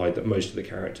heavily implied that most of the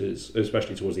characters,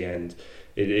 especially towards the end,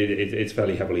 it's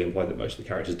fairly heavily implied that most of the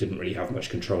characters didn't really have much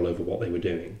control over what they were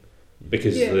doing,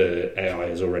 because the AI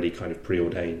has already kind of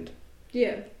preordained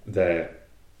their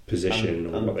position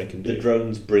or what they can do. The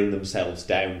drones bring themselves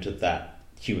down to that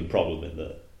human problem in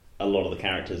that a lot of the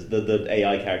characters, the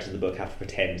AI characters in the book, have to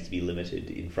pretend to be limited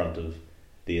in front of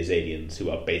the Azadians, who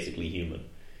are basically human,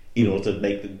 in order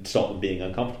to stop them being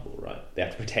uncomfortable, right? They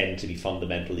have to pretend to be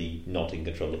fundamentally not in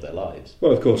control of their lives.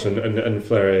 Well, of course, and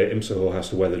Flareir Imsahor has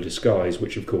to wear the disguise,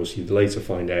 which of course you'd later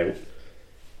find out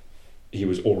he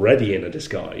was already in a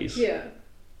disguise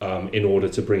in order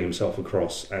to bring himself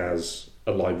across as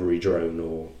a library drone,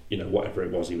 or whatever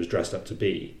it was he was dressed up to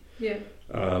be.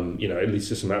 It leads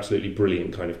to some absolutely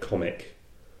brilliant kind of comic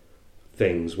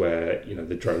things where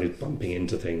the drone is bumping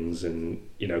into things and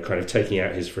kind of taking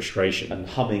out his frustration and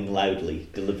humming loudly,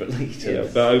 deliberately.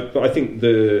 But I think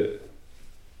the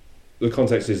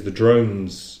context is the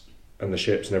drones and the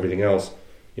ships and everything else.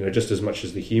 Just as much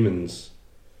as the humans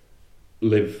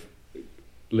live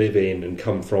in and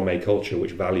come from a culture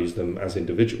which values them as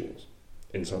individuals,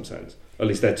 in some sense. At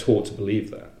least they're taught to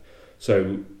believe that.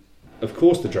 So, of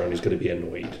course, the drone is going to be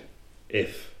annoyed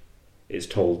if it's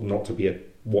told not to be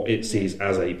what it sees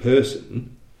as a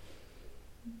person,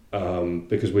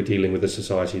 because we're dealing with a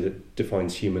society that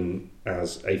defines human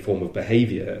as a form of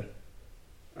behaviour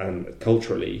and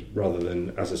culturally rather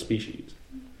than as a species.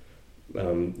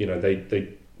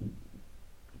 They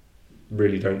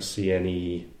really don't see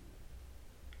any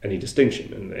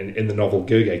distinction, and in the novel,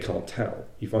 Gergely can't tell.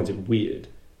 He finds it weird.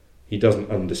 He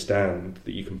doesn't understand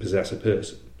that you can possess a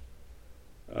person,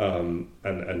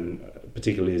 and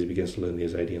particularly as he begins to learn the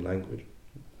Azadian language.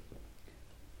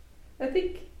 I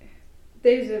think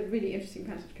there's a really interesting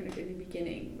passage kind of in the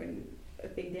beginning when I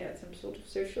think they had some sort of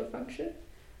social function,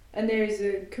 and there is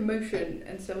a commotion,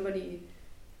 and somebody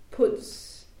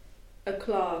puts a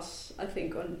class, I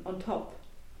think, on top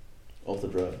of the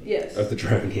drone. Yes. Of the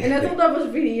drone, yeah. And I thought that was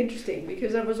really interesting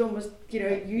because I was almost,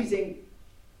 using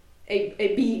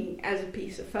a being as a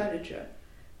piece of furniture,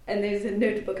 and there's a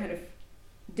notable kind of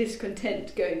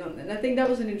discontent going on. And I think that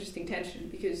was an interesting tension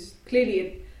because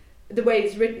clearly the way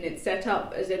it's written, it's set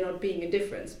up as there not being a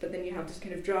difference, but then you have this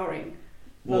kind of jarring.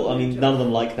 Well, I mean, none of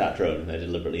them like that drone, and they're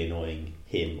deliberately annoying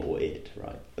him or it,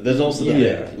 right? There's also the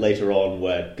bit later on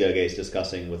where Gergely's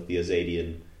discussing with the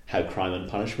Azadian how crime and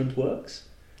punishment works.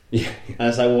 Yeah. And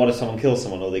it's like, well, what if someone kills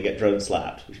someone or they get drone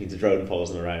slapped, which means the drone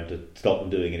follows them around to stop them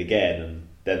doing it again, and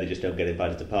then they just don't get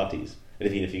invited to parties. And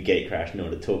even if you gate crash, no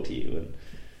one would talk to you.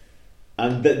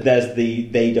 And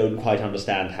they don't quite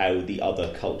understand how the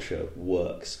other culture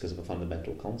works because of a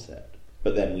fundamental concept.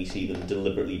 But then we see them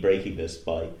deliberately breaking this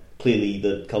by clearly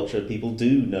the culture people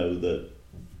do know that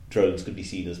drones could be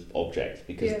seen as objects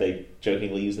because they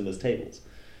jokingly use them as tables.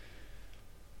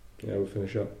 Yeah, we'll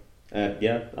finish up.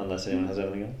 Unless anyone has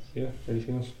anything else. Yeah,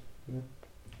 anything else? Yeah.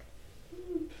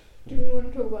 Do we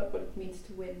want to talk about what it means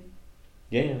to win?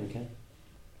 Yeah, we can.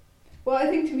 Well, I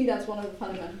think to me that's one of the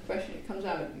fundamental questions. It comes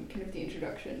out in kind of the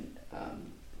introduction,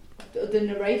 the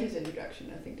narrator's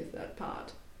introduction, I think, is that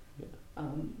part,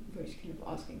 where he's kind of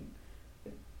asking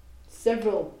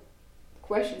several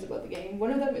questions about the game.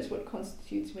 One of them is what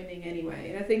constitutes winning anyway,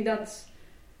 and I think that's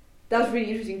really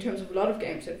interesting in terms of a lot of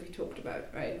games that we talked about,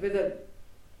 right? Whether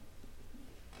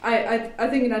I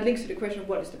think that links to the question of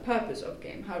what is the purpose of a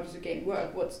game, how does a game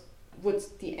work, what's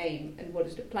the aim, and what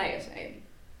is the player's aim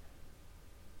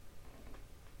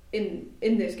in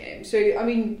this game. So, I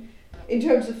mean, in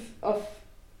terms of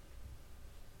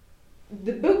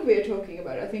the book we're talking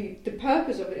about, I think the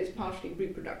purpose of it is partially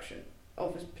reproduction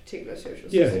of a particular social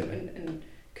system and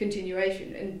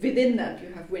continuation, and within that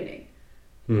you have winning.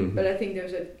 Mm-hmm. But I think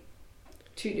those are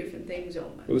two different things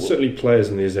almost. Well, there's certainly players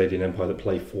in the Azadian Empire that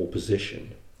play for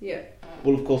position. Yeah.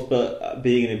 Well, of course, but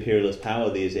being an imperialist power,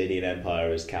 the Azadian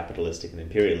Empire is capitalistic and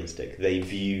imperialistic. They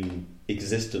view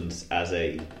existence as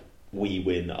a we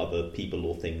win, other people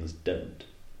or things don't.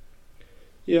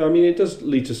 Yeah, I mean, it does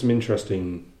lead to some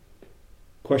interesting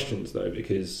questions, though,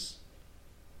 because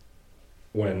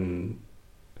when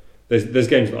there's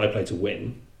games that I play to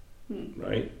win,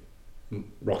 right?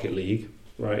 Rocket League,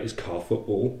 right, is car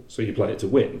football, so you play it to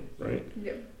win, right?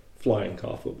 Yep. Flying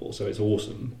car football, so it's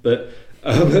awesome. But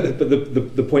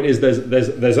the point is,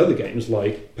 there's other games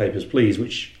like Papers, Please,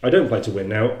 which I don't play to win.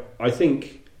 Now I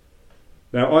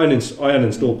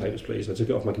uninstalled Papers, Please. I took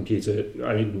it off my computer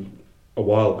a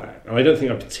while back, and I don't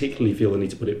think I particularly feel the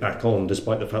need to put it back on,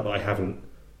 despite the fact that I haven't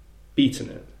beaten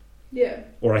it. Yeah.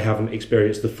 Or I haven't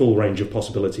experienced the full range of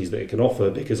possibilities that it can offer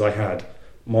because I had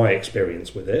my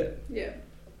experience with it. Yeah.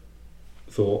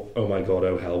 Thought, oh my god,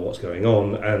 oh hell, what's going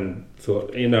on? And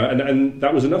thought, and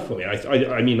that was enough for me.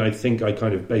 I think I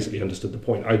kind of basically understood the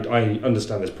point. I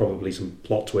understand there's probably some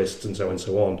plot twists and so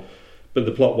on, but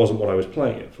the plot wasn't what I was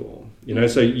playing it for.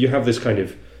 So you have this kind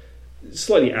of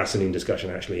slightly asinine discussion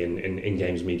actually in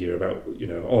games media about,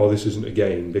 this isn't a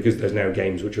game, because there's now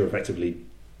games which are effectively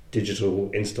digital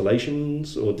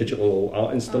installations or digital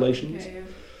art installations.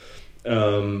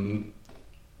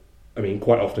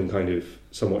 Quite often kind of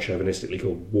somewhat chauvinistically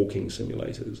called walking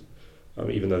simulators,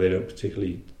 even though they don't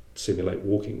particularly simulate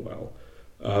walking well.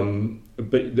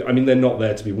 But they're not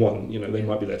there to be won. They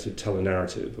might be there to tell a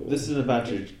narrative. This is an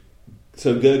advantage.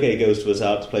 So Gergely goes to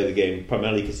Azad to play the game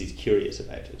primarily because he's curious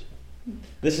about it.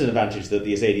 This is an advantage that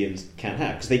the Azadians can't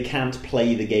have, because they can't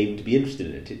play the game to be interested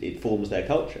in it. It forms their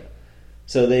culture.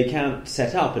 So they can't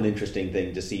set up an interesting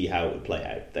thing to see how it would play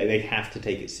out. They have to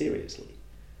take it seriously.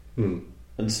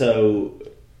 And so,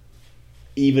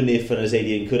 even if an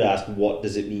Azadian could ask, what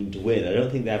does it mean to win, I don't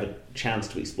think they have a chance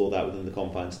to explore that within the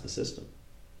confines of the system.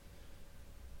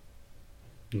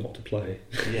 Not to play.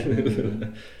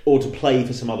 Yeah. Or to play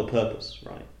for some other purpose,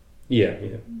 right? Yeah.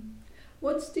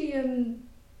 What's the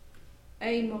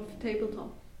aim of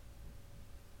tabletop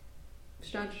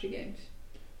strategy games?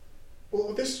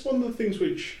 Well, this is one of the things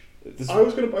which I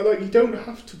was going to... you don't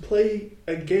have to play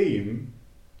a game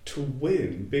to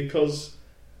win, because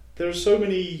there are so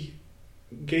many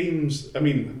games. I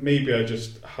mean, maybe I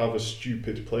just have a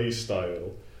stupid play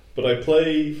style, but I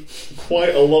play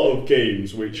quite a lot of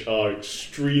games which are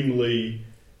extremely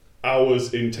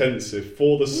hours intensive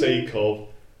for the sake of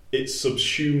it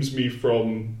subsumes me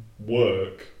from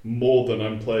work more than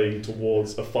I'm playing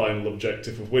towards a final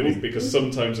objective of winning, because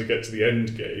sometimes I get to the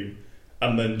end game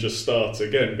and then just start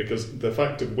again, because the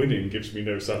fact of winning gives me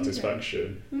no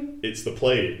satisfaction. It's the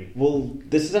playing. Well,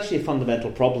 this is actually a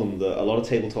fundamental problem that a lot of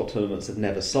tabletop tournaments have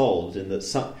never solved, in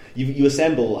that you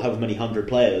assemble however many 100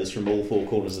 players from all four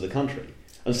corners of the country,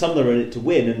 and some of them are in it to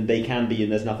win, and they can be,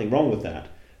 and there's nothing wrong with that,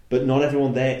 but not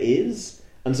everyone there is,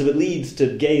 and so it leads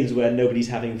to games where nobody's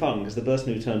having fun, because the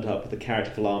person who turned up with a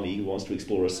characterful army who wants to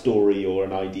explore a story or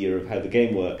an idea of how the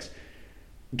game works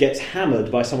gets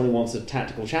hammered by someone who wants a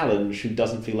tactical challenge who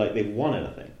doesn't feel like they've won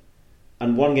anything.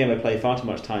 And one game I play far too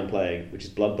much time playing, which is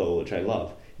Blood Bowl, which I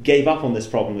love, gave up on this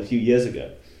problem a few years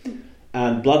ago.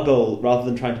 And Blood Bowl, rather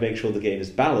than trying to make sure the game is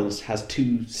balanced, has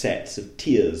two sets of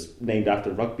tiers, named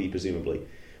after rugby presumably,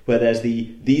 where there's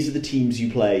these are the teams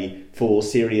you play for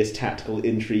serious tactical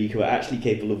intrigue who are actually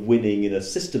capable of winning in a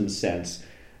systems sense,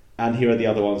 and here are the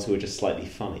other ones who are just slightly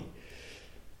funny.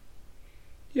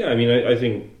 Yeah, I mean, I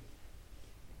think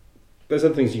there's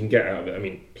other things you can get out of it. I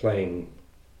mean, playing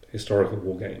historical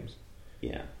war games.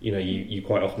 Yeah. You know, you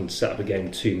quite often set up a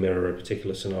game to mirror a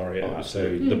particular scenario. Oh,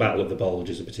 so the Battle of the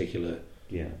Bulge is a particular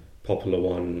Yeah. popular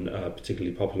one,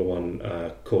 particularly popular one,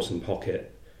 Course and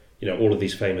Pocket. You know, all of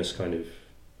these famous kind of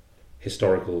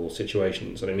historical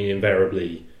situations. And I mean,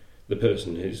 invariably, the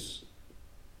person who's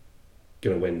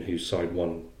going to win, whose side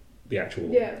won the actual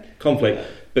conflict.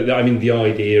 But I mean, the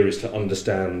idea is to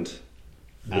understand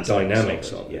the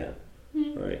dynamics of it. Yeah.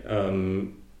 Right.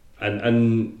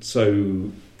 And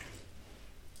so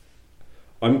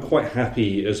I'm quite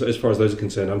happy, as far as those are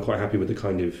concerned, I'm quite happy with the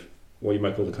kind of, what you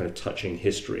might call the kind of touching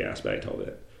history aspect of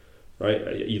it.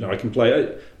 Right? You know, I can play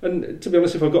it, and to be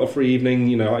honest, if I've got a free evening,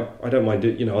 you know, I don't mind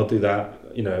it, you know, I'll do that,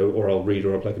 you know, or I'll read,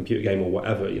 or I'll play a computer game or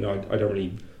whatever, you know, I don't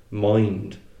really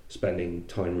mind spending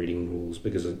time reading rules,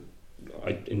 because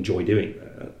I enjoy doing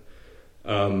that.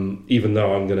 Even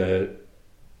though I'm going to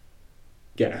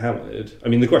get hammered. I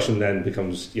mean, the question then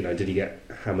becomes, you know, did he get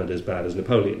hammered as bad as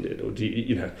Napoleon did, or do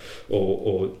you know,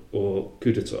 or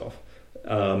Kutuzov?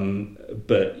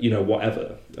 But you know,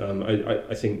 whatever.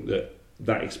 I think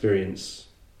that experience,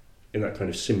 in that kind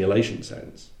of simulation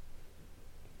sense,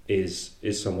 is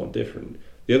somewhat different.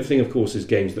 The other thing, of course, is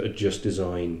games that are just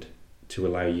designed to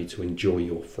allow you to enjoy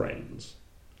your friends.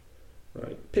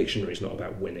 Right? Pictionary is not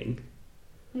about winning.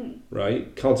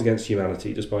 Right? Cards Against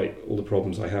Humanity, despite all the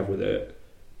problems I have with it,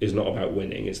 is not about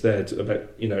winning. It's there it's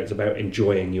about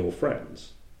enjoying your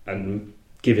friends and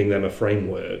giving them a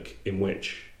framework in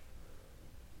which,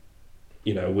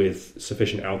 you know, with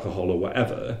sufficient alcohol or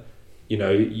whatever, you know,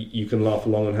 you can laugh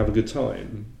along and have a good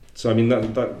time. So I mean,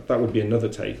 that would be another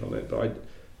take on it. But I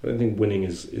don't think winning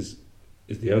is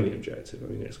the only objective. I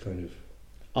mean, it's kind of.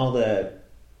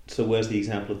 So where's the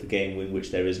example of the game in which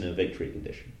there is no victory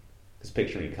condition? Because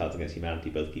Pictionary and Cards Against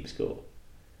Humanity both keep score.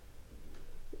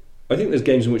 I think there's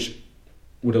games in which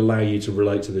would allow you to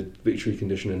relate to the victory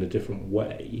condition in a different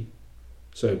way.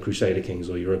 So Crusader Kings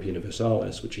or Europa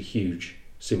Universalis, which are huge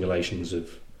simulations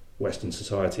of Western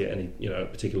society at any, you know,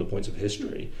 particular points of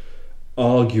history.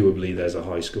 Arguably, there's a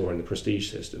high score in the prestige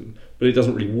system, but it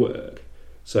doesn't really work.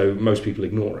 So most people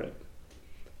ignore it.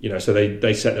 You know, so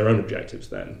they set their own objectives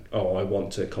then. Oh, I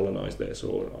want to colonize this,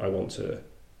 or I want to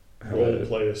role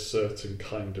play a certain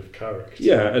kind of character.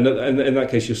 Yeah, and in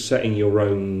that case, you're setting your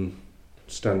own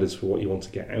standards for what you want to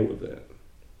get out of it.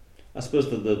 I suppose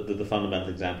the fundamental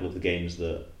example of the games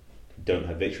that don't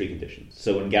have victory conditions.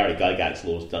 So when Gary Gygax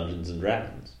launched Dungeons and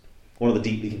Dragons, one of the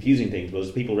deeply confusing things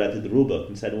was people read through the rulebook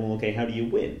and said, well, okay, how do you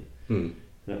win?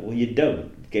 Well, you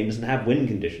don't. The game doesn't have win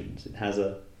conditions.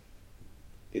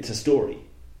 It's a story.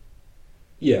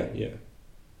 Yeah.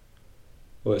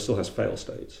 Well, it still has fail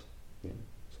states. Yeah.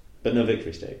 But no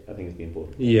victory state, I think, is the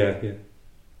important thing. Yeah.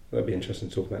 That'd be interesting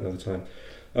to talk about another time.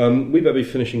 We better be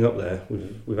finishing up there.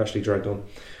 We've actually dragged on.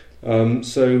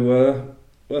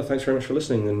 Well, thanks very much for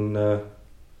listening, and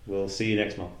we'll see you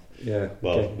next month. Yeah.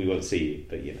 Well, okay. We won't see you,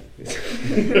 but you know.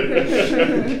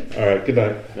 All right. Good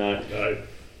night. Night.